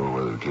not sure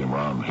whether it came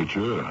around and hit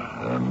you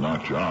and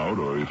knocked you out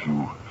or if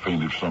you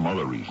fainted for some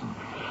other reason.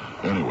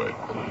 Anyway,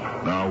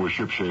 now we're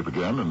shipshape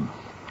again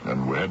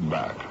and we're heading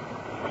back.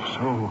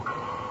 So,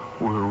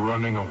 we're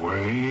running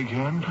away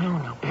again?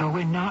 No, Bill,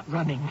 we're not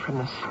running from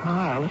the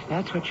smile, if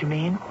that's what you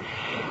mean.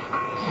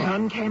 The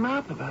sun came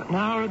up about an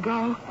hour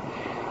ago,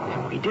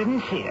 and we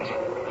didn't see it.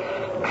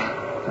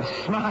 The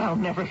smile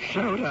never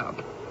showed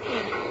up.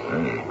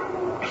 Hey,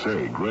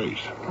 say,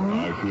 Grace,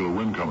 I feel a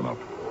wind coming up.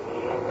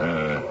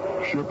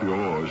 Ship your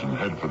oars and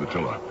head for the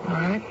tiller. All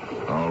right.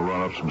 I'll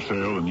run up some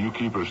sail, and you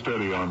keep her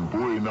steady on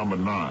buoy number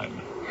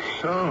 9.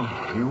 So,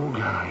 you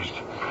guys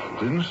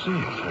didn't see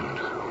it, and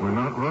we're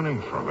not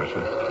running from it.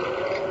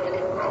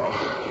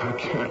 I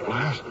can't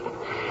last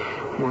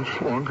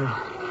much longer.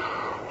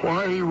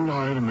 Why are you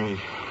lying to me?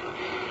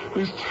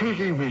 It's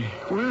taking me.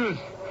 Where is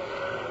it?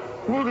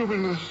 Look up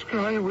into the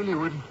sky, will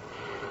you?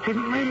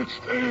 Admit it's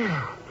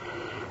there.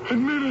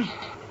 Admit it.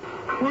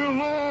 We're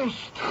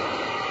lost.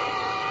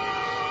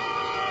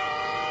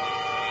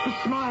 The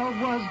smile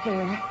was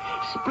there,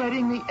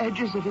 spreading the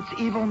edges of its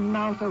evil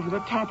mouth over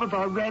the top of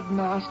our red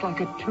mast like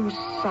a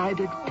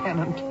two-sided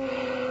pennant.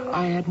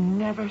 I had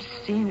never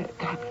seen it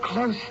that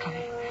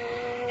closely.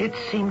 It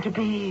seemed to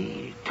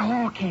be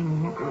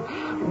talking,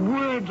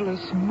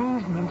 wordless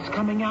movements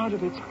coming out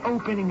of its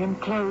opening and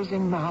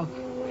closing mouth.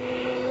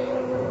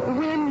 The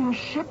wind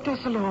shipped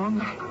us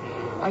along.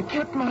 I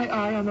kept my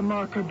eye on the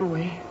marker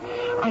buoy.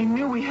 I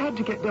knew we had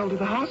to get Bill to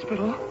the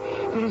hospital,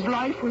 that his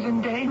life was in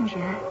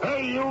danger.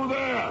 Hey, you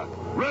there!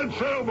 Red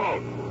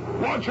sailboat!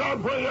 Watch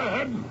out where you're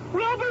heading!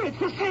 Wilbur, it's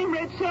the same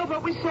red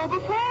sailboat we saw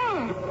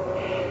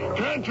before.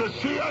 Can't you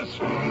see us?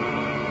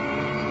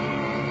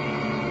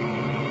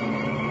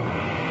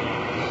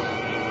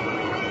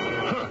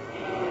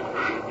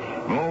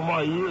 In all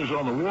my years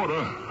on the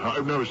water,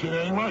 I've never seen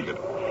anything like it.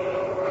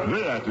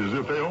 They act as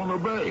if they own the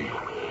bay.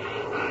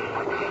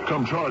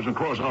 Come charging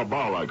across our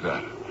bow like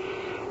that.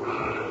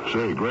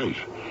 Say, Grace,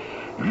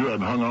 if you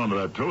hadn't hung on to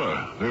that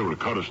tiller, they would have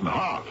cut us in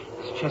half.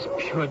 It's just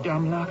pure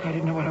dumb luck. I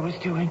didn't know what I was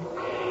doing.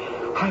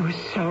 I was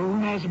so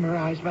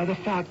mesmerized by the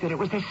fact that it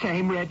was the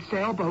same red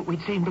sailboat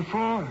we'd seen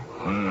before.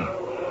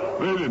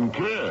 They didn't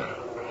care.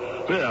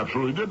 They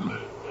absolutely didn't.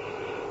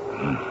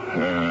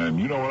 And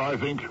you know what I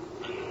think?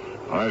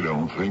 I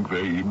don't think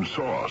they even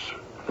saw us.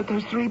 But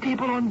there's 3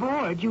 people on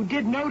board. You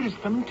did notice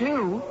them,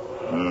 too.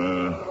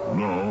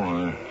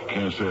 No, I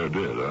can't say I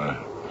did.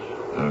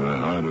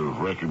 I'd have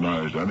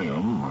recognized any of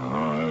them.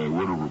 I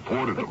would have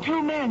reported them.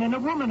 2 men and a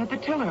woman at the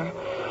tiller.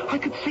 I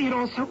could see it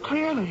all so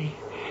clearly.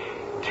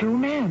 2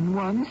 men,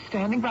 one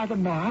standing by the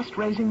mast,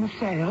 raising the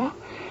sail,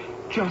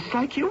 just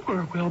like you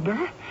were,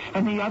 Wilbur,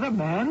 and the other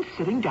man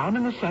sitting down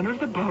in the center of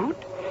the boat,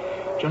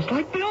 just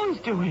like Bill is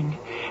doing.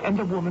 And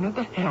the woman at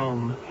the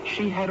helm,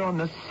 she had on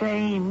the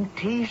same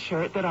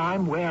T-shirt that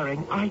I'm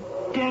wearing,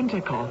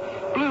 identical,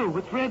 blue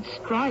with red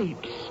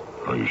stripes.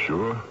 Are you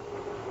sure?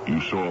 You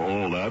saw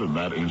all that in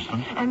that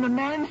instant? And the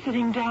man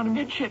sitting down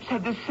amidships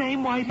had the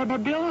same white hair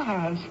Bill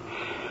has.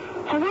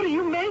 Well, what do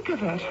you make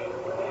of it?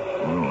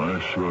 Well, I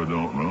sure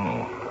don't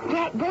know.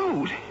 That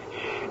boat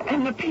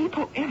and the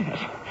people in it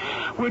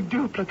were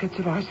duplicates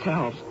of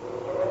ourselves.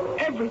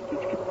 Everything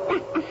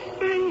was the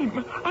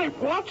same. I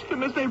watched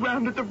them as they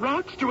rounded the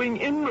rocks, doing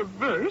in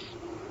reverse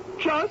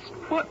just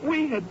what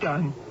we had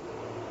done.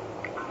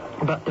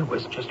 But there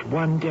was just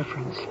one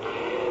difference.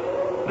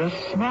 The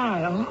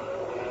smile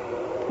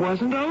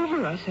wasn't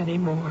over us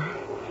anymore.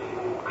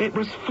 It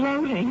was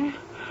floating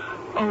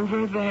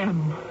over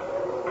them.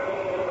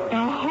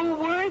 Now, who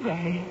were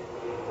they?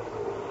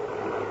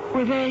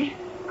 Were they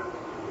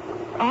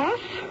us?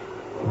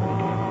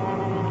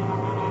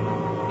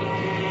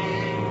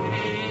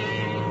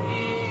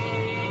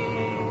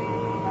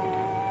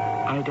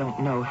 I don't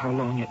know how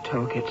long it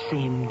took. It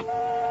seemed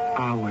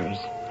hours.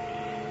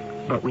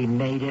 But we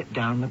made it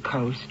down the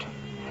coast,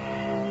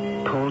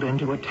 pulled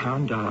into a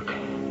town dock,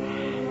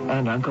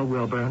 and Uncle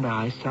Wilbur and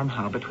I,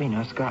 somehow between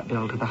us, got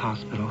Bill to the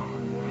hospital.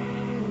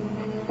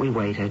 We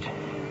waited.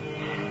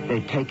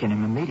 They'd taken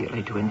him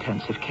immediately to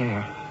intensive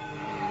care.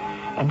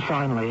 And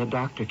finally, a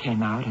doctor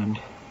came out and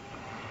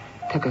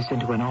took us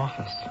into an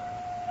office.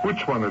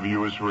 Which one of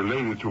you is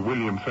related to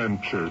William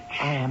Fenchurch?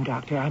 I am,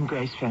 Doctor. I'm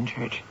Grace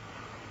Fenchurch.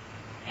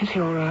 Is he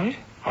all right?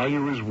 Are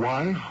you his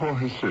wife or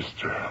his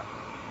sister?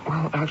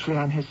 Well, actually,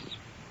 I'm his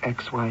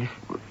ex-wife.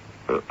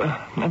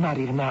 Not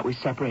even that. We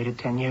separated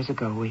 10 years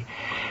ago.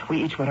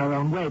 We each went our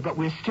own way, but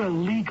we're still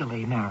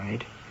legally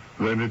married.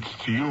 Then it's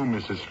to you,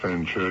 Mrs.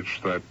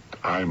 Fenchurch, that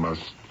I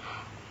must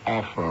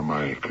offer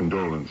my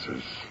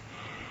condolences.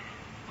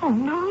 Oh,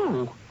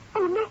 no.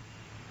 Oh, no.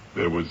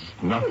 There was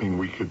nothing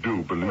we could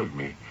do, believe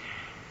me.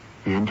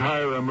 The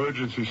entire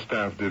emergency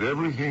staff did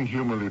everything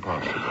humanly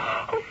possible.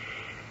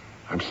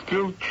 I'm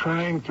still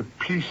trying to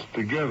piece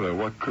together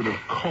what could have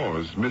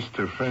caused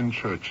Mr.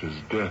 Fenchurch's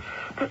death.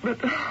 But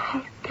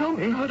tell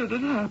me, how did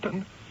it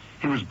happen?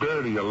 He was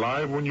barely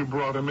alive when you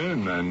brought him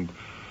in, and,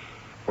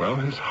 well,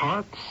 his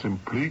heart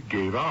simply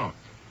gave out.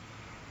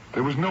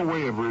 There was no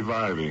way of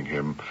reviving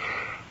him.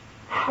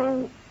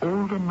 How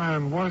old a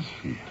man was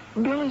he?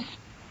 Bill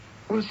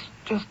was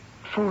just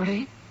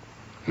 40.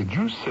 Did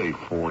you say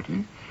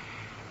 40?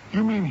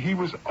 You mean he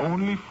was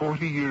only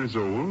 40 years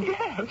old?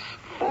 Yes,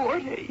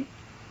 40.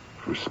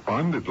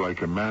 Responded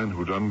like a man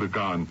who'd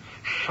undergone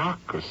shock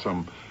or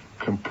some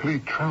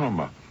complete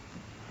trauma.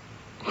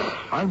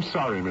 I'm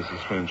sorry, Mrs.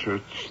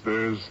 Fenchurch.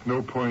 There's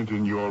no point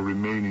in your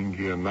remaining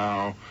here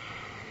now.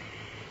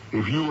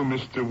 If you and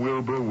Mr.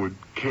 Wilbur would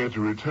care to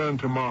return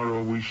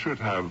tomorrow, we should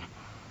have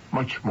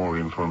much more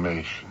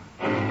information.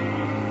 The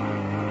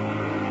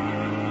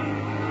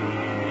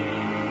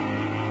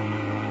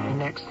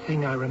next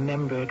thing I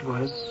remembered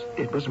was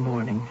it was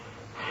morning.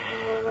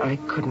 I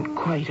couldn't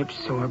quite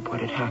absorb what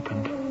had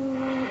happened.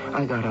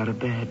 I got out of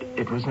bed.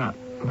 It was not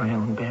my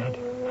own bed.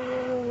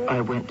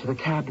 I went to the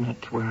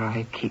cabinet where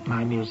I keep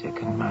my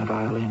music and my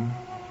violin.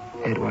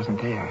 It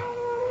wasn't there.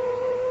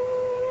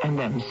 And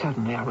then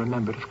suddenly I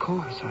remembered, of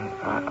course,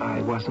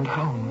 I wasn't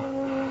home.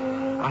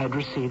 I had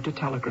received a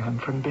telegram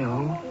from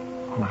Bill,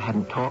 whom I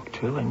hadn't talked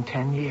to in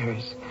 10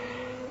 years.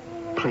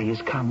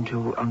 Please come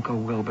to Uncle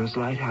Wilbur's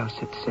lighthouse,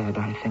 it said.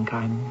 I think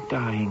I'm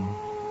dying,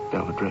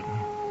 Bill had written.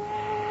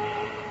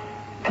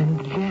 And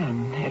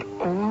then it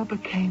all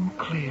became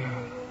clear.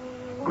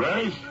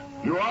 Grace,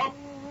 you up?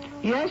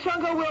 Yes,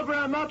 Uncle Wilbur,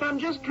 I'm up. I'm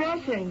just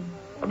dressing.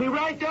 I'll be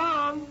right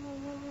down.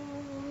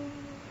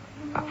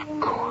 Of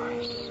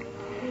course.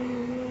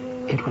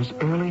 It was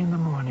early in the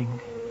morning,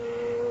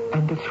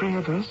 and the three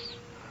of us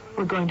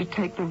were going to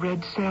take the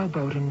red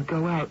sailboat and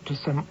go out to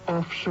some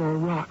offshore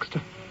rocks to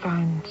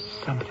find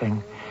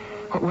something.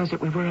 What was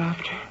it we were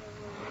after?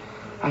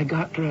 I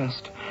got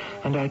dressed,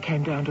 and I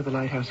came down to the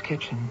lighthouse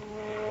kitchen.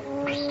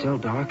 It was still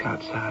dark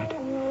outside.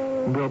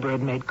 Wilbur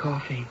had made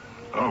coffee.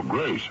 Oh,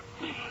 Grace,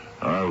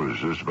 I was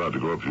just about to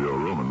go up to your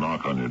room and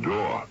knock on your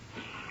door.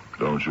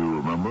 Don't you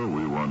remember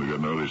we wanted to get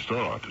an early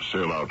start to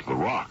sail out to the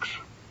rocks?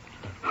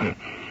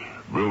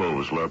 Bill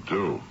overslept,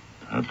 too.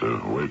 Had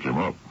to wake him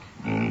up.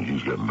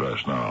 He's getting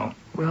dressed now.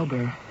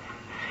 Wilbur,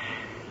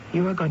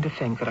 you are going to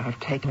think that I've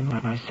taken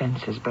my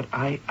senses, but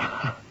I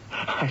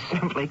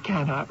simply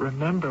cannot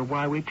remember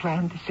why we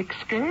planned this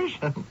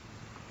excursion.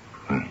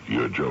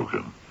 You're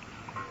joking.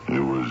 It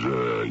was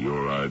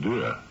your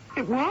idea.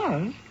 It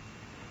was?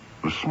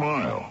 The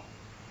smile.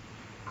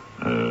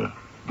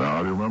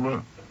 Now, do you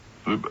remember?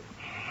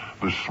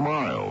 The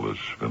smile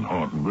that's been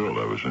haunting Bill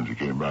ever since he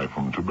came back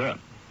from Tibet.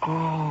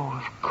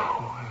 Oh, of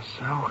course.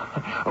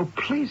 Oh,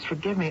 please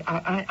forgive me.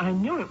 I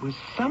knew it was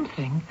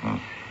something.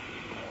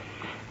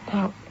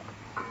 Now,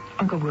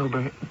 Uncle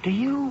Wilbur, do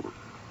you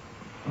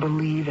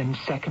believe in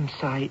second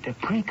sight, a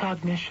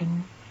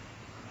precognition?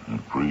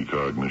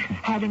 Precognition?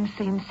 Having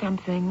seen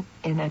something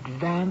in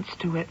advance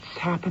to its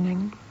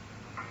happening?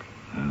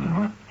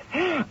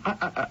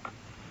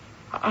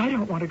 I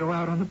don't want to go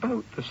out on the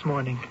boat this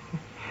morning.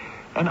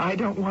 And I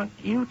don't want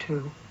you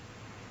to.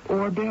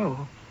 Or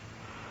Bill.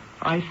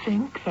 I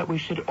think that we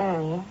should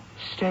all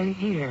stay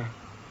here.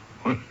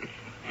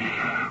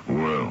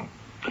 Well,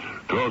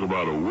 talk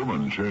about a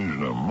woman changing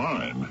her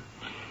mind.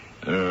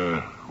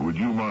 Would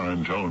you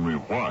mind telling me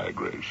why,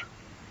 Grace?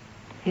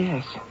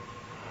 Yes.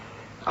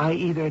 I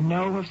either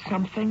know of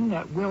something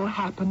that will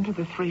happen to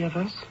the three of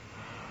us,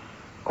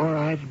 or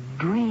I've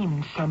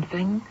dreamed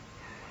something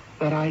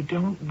that I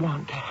don't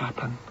want to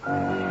happen.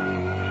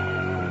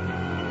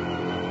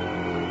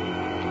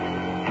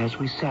 As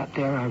we sat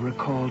there, I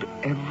recalled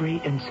every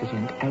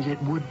incident as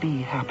it would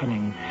be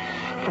happening.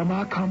 From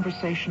our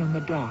conversation on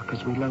the dock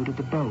as we loaded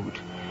the boat,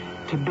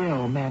 to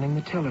Bill manning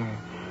the tiller,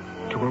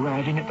 to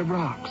arriving at the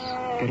rocks,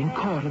 getting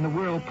caught in the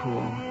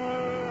whirlpool,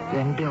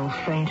 then Bill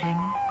fainting,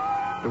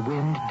 the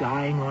wind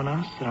dying on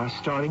us, and our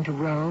starting to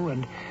row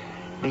and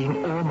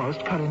being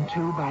almost cut in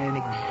two by an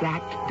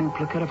exact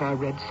duplicate of our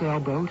red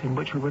sailboat in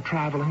which we were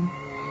traveling.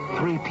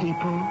 3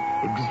 people,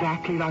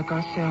 exactly like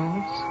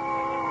ourselves.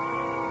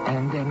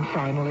 And then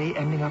finally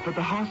ending up at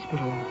the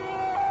hospital.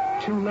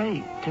 Too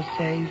late to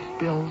save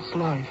Bill's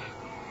life.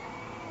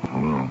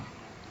 Well,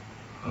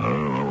 I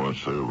don't know what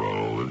to say about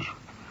all this.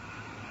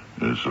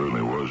 It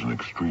certainly was an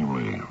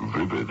extremely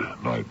vivid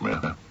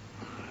nightmare.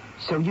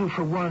 So you,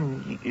 for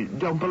one, you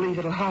don't believe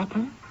it'll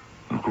happen?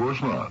 Of course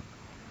not.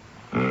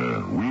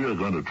 We are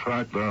going to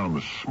track down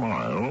the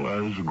smile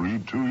as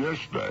agreed to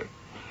yesterday.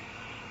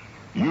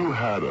 You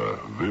had a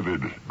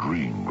vivid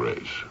dream,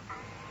 Grace.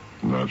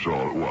 And that's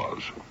all it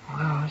was.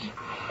 Well, it's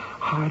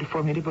hard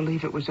for me to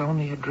believe it was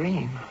only a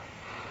dream.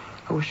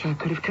 I wish I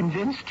could have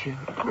convinced you.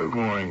 Good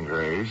morning,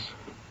 Grace.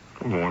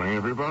 Good morning,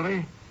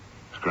 everybody.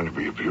 It's going to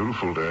be a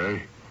beautiful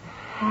day.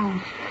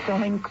 Oh,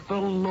 thank the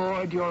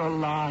Lord you're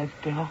alive,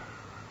 Bill.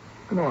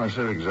 You know, I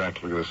said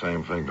exactly the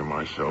same thing to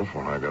myself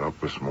when I got up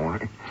this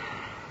morning.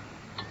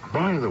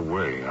 By the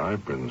way,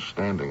 I've been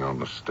standing on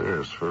the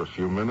stairs for a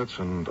few minutes,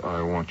 and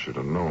I want you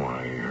to know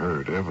I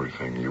heard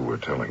everything you were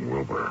telling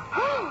Wilbur.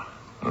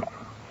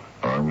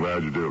 I'm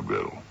glad you did,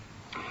 Bill.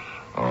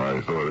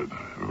 I thought it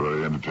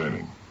very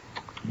entertaining.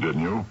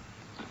 Didn't you?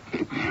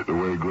 The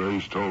way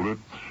Grace told it,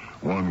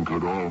 one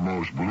could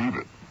almost believe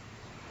it.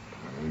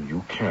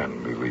 You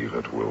can believe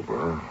it,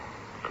 Wilbur,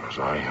 because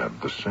I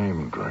had the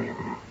same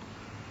dream.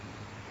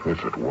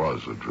 If it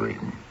was a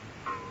dream.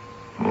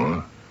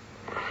 What?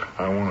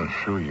 I want to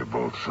show you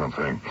both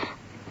something.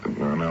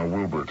 Now,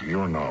 Wilbur, to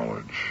your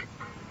knowledge,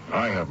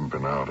 I haven't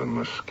been out in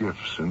the skiff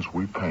since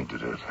we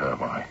painted it,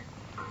 have I?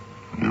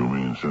 You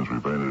mean since we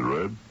painted it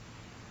red?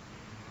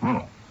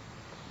 No.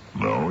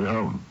 No, we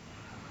haven't.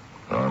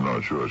 I'm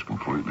not sure it's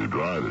completely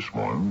dry this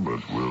morning,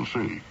 but we'll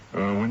see.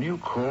 When you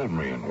called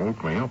me and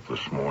woke me up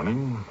this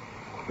morning,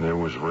 there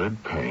was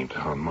red paint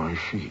on my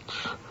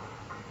sheets.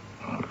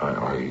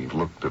 I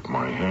looked at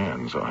my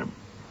hands. I'm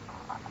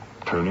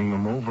turning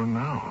them over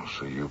now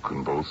so you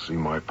can both see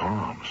my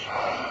palms.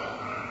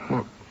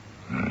 Look,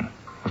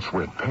 that's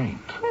red paint.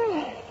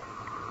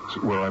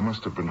 Well, I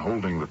must have been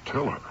holding the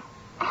tiller.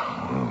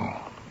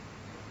 Oh,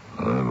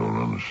 I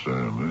don't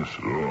understand this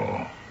at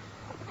all.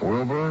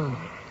 Wilbur,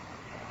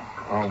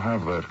 I'll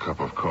have that cup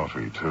of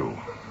coffee, too.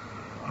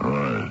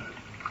 Right.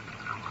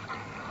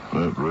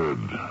 That red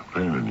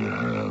paint in your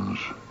hands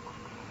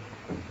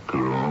could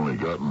have only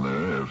gotten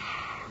there if...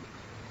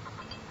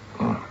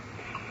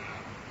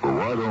 But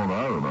why don't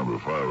I remember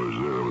if I was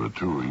there with the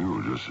two of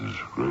you, just as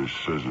Grace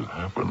says it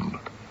happened?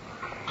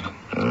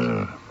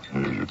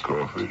 Here's your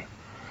coffee.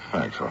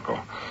 Thanks, Uncle.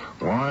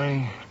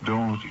 Why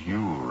don't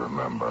you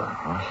remember,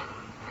 huh?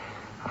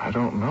 I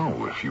don't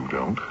know if you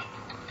don't.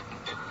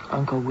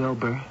 Uncle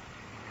Wilbur,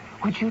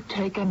 would you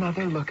take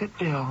another look at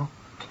Bill?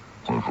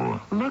 What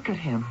for? Look at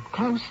him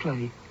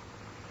closely.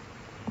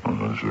 Well,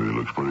 I'm sure he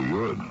looks pretty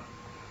good.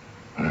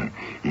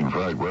 In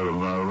fact, better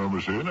than I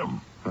remember seeing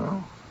him.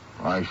 Well,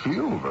 I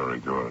feel very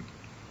good.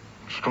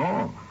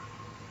 Strong.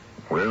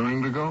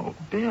 Raring to go.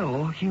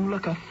 Bill, you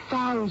look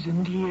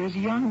 1,000 years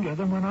younger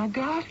than when I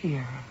got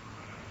here.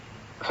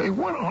 Say,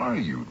 what are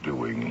you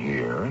doing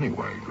here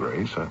anyway,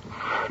 Grace?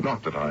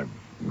 Not that I'm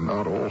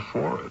not all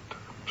for it.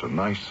 It's a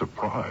nice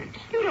surprise.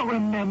 You don't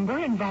remember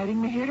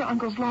inviting me here to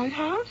Uncle's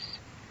lighthouse?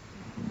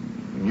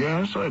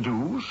 Yes, I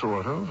do,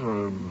 sort of.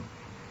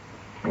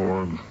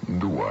 Or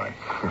do I?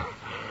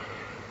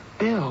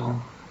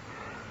 Bill,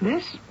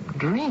 this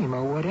dream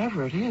or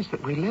whatever it is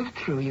that we lived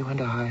through, you and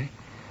I,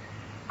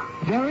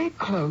 very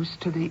close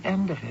to the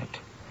end of it,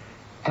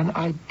 an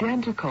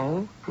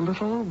identical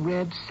little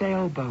red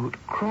sailboat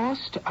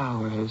crossed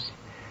ours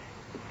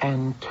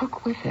and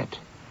took with it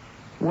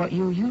what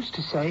you used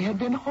to say had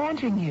been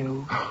haunting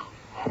you.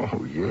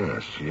 Oh,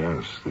 yes,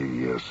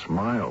 the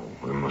smile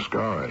in the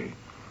sky.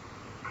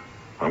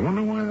 I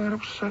wonder why that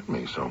upset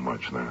me so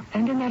much then.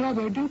 And in that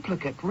other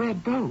duplicate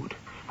red boat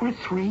were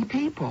 3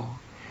 people.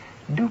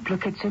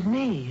 Duplicates of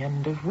me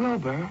and of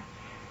Wilbur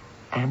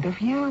and of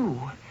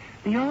you.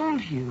 The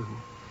old you.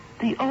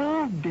 The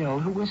old Bill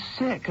who was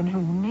sick and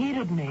who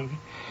needed me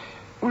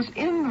was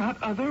in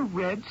that other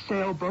red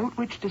sailboat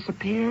which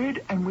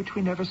disappeared and which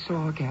we never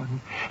saw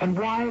again. And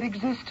why it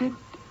existed,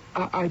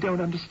 I don't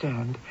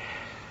understand.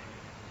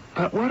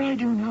 But what I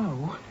do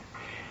know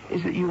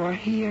is that you are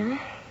here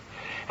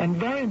and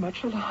very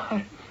much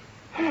alive,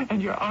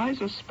 and your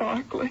eyes are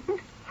sparkling,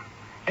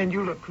 and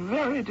you look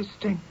very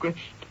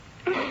distinguished.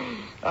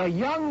 A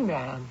young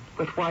man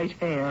with white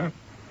hair.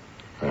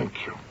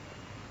 Thank you.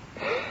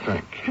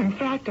 Thank you. In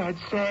fact, I'd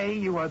say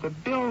you are the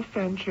Bill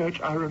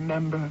Fenchurch I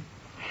remember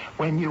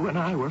when you and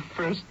I were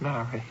first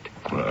married.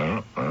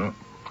 Yeah,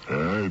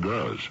 he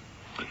does.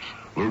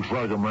 Looks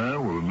like a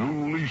man with a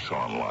new lease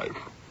on life.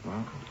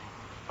 Well,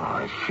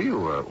 I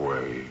feel that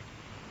way.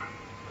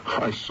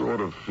 I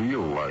sort of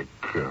feel like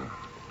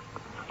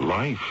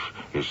life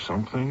is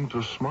something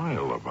to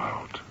smile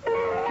about.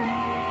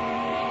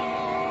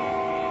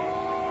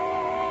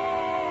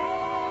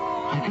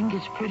 I think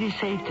it's pretty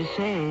safe to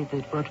say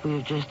that what we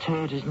have just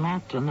heard is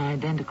not an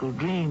identical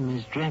dream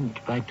as dreamt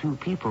by 2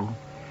 people.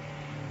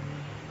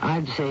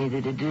 I'd say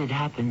that it did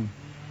happen.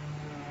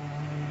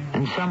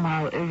 And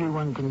somehow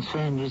everyone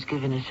concerned was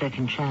given a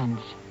second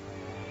chance.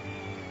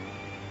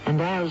 And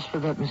as for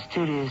that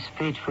mysterious,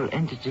 fateful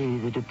entity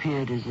that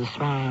appeared as a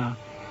smile,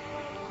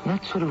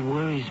 that sort of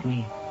worries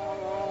me.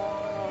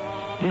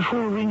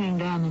 Before ringing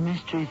down the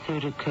mystery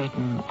theater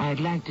curtain,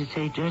 I'd like to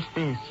say just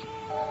this.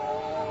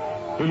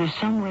 That if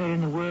somewhere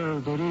in the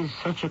world there is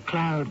such a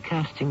cloud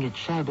casting its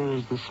shadow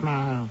as the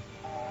smile,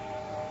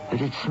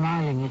 But it's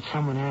smiling at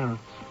someone else.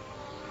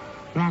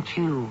 Not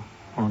you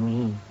or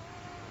me.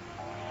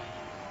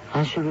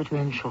 I shall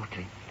return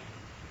shortly.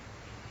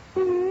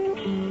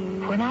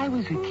 When I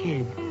was a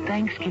kid,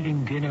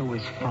 Thanksgiving dinner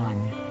was fun.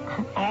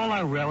 All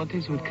our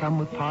relatives would come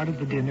with part of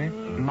the dinner.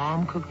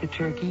 Mom cooked the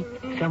turkey.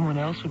 Someone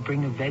else would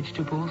bring a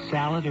vegetable,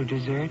 salad, or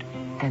dessert.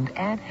 And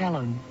Aunt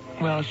Helen,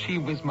 well, she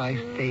was my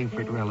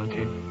favorite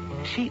relative.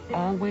 She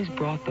always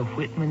brought the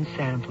Whitman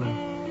sampler.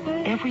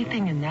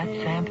 Everything in that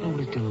sampler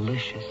was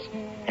delicious.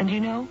 And you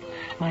know,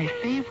 my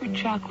favorite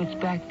chocolates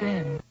back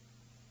then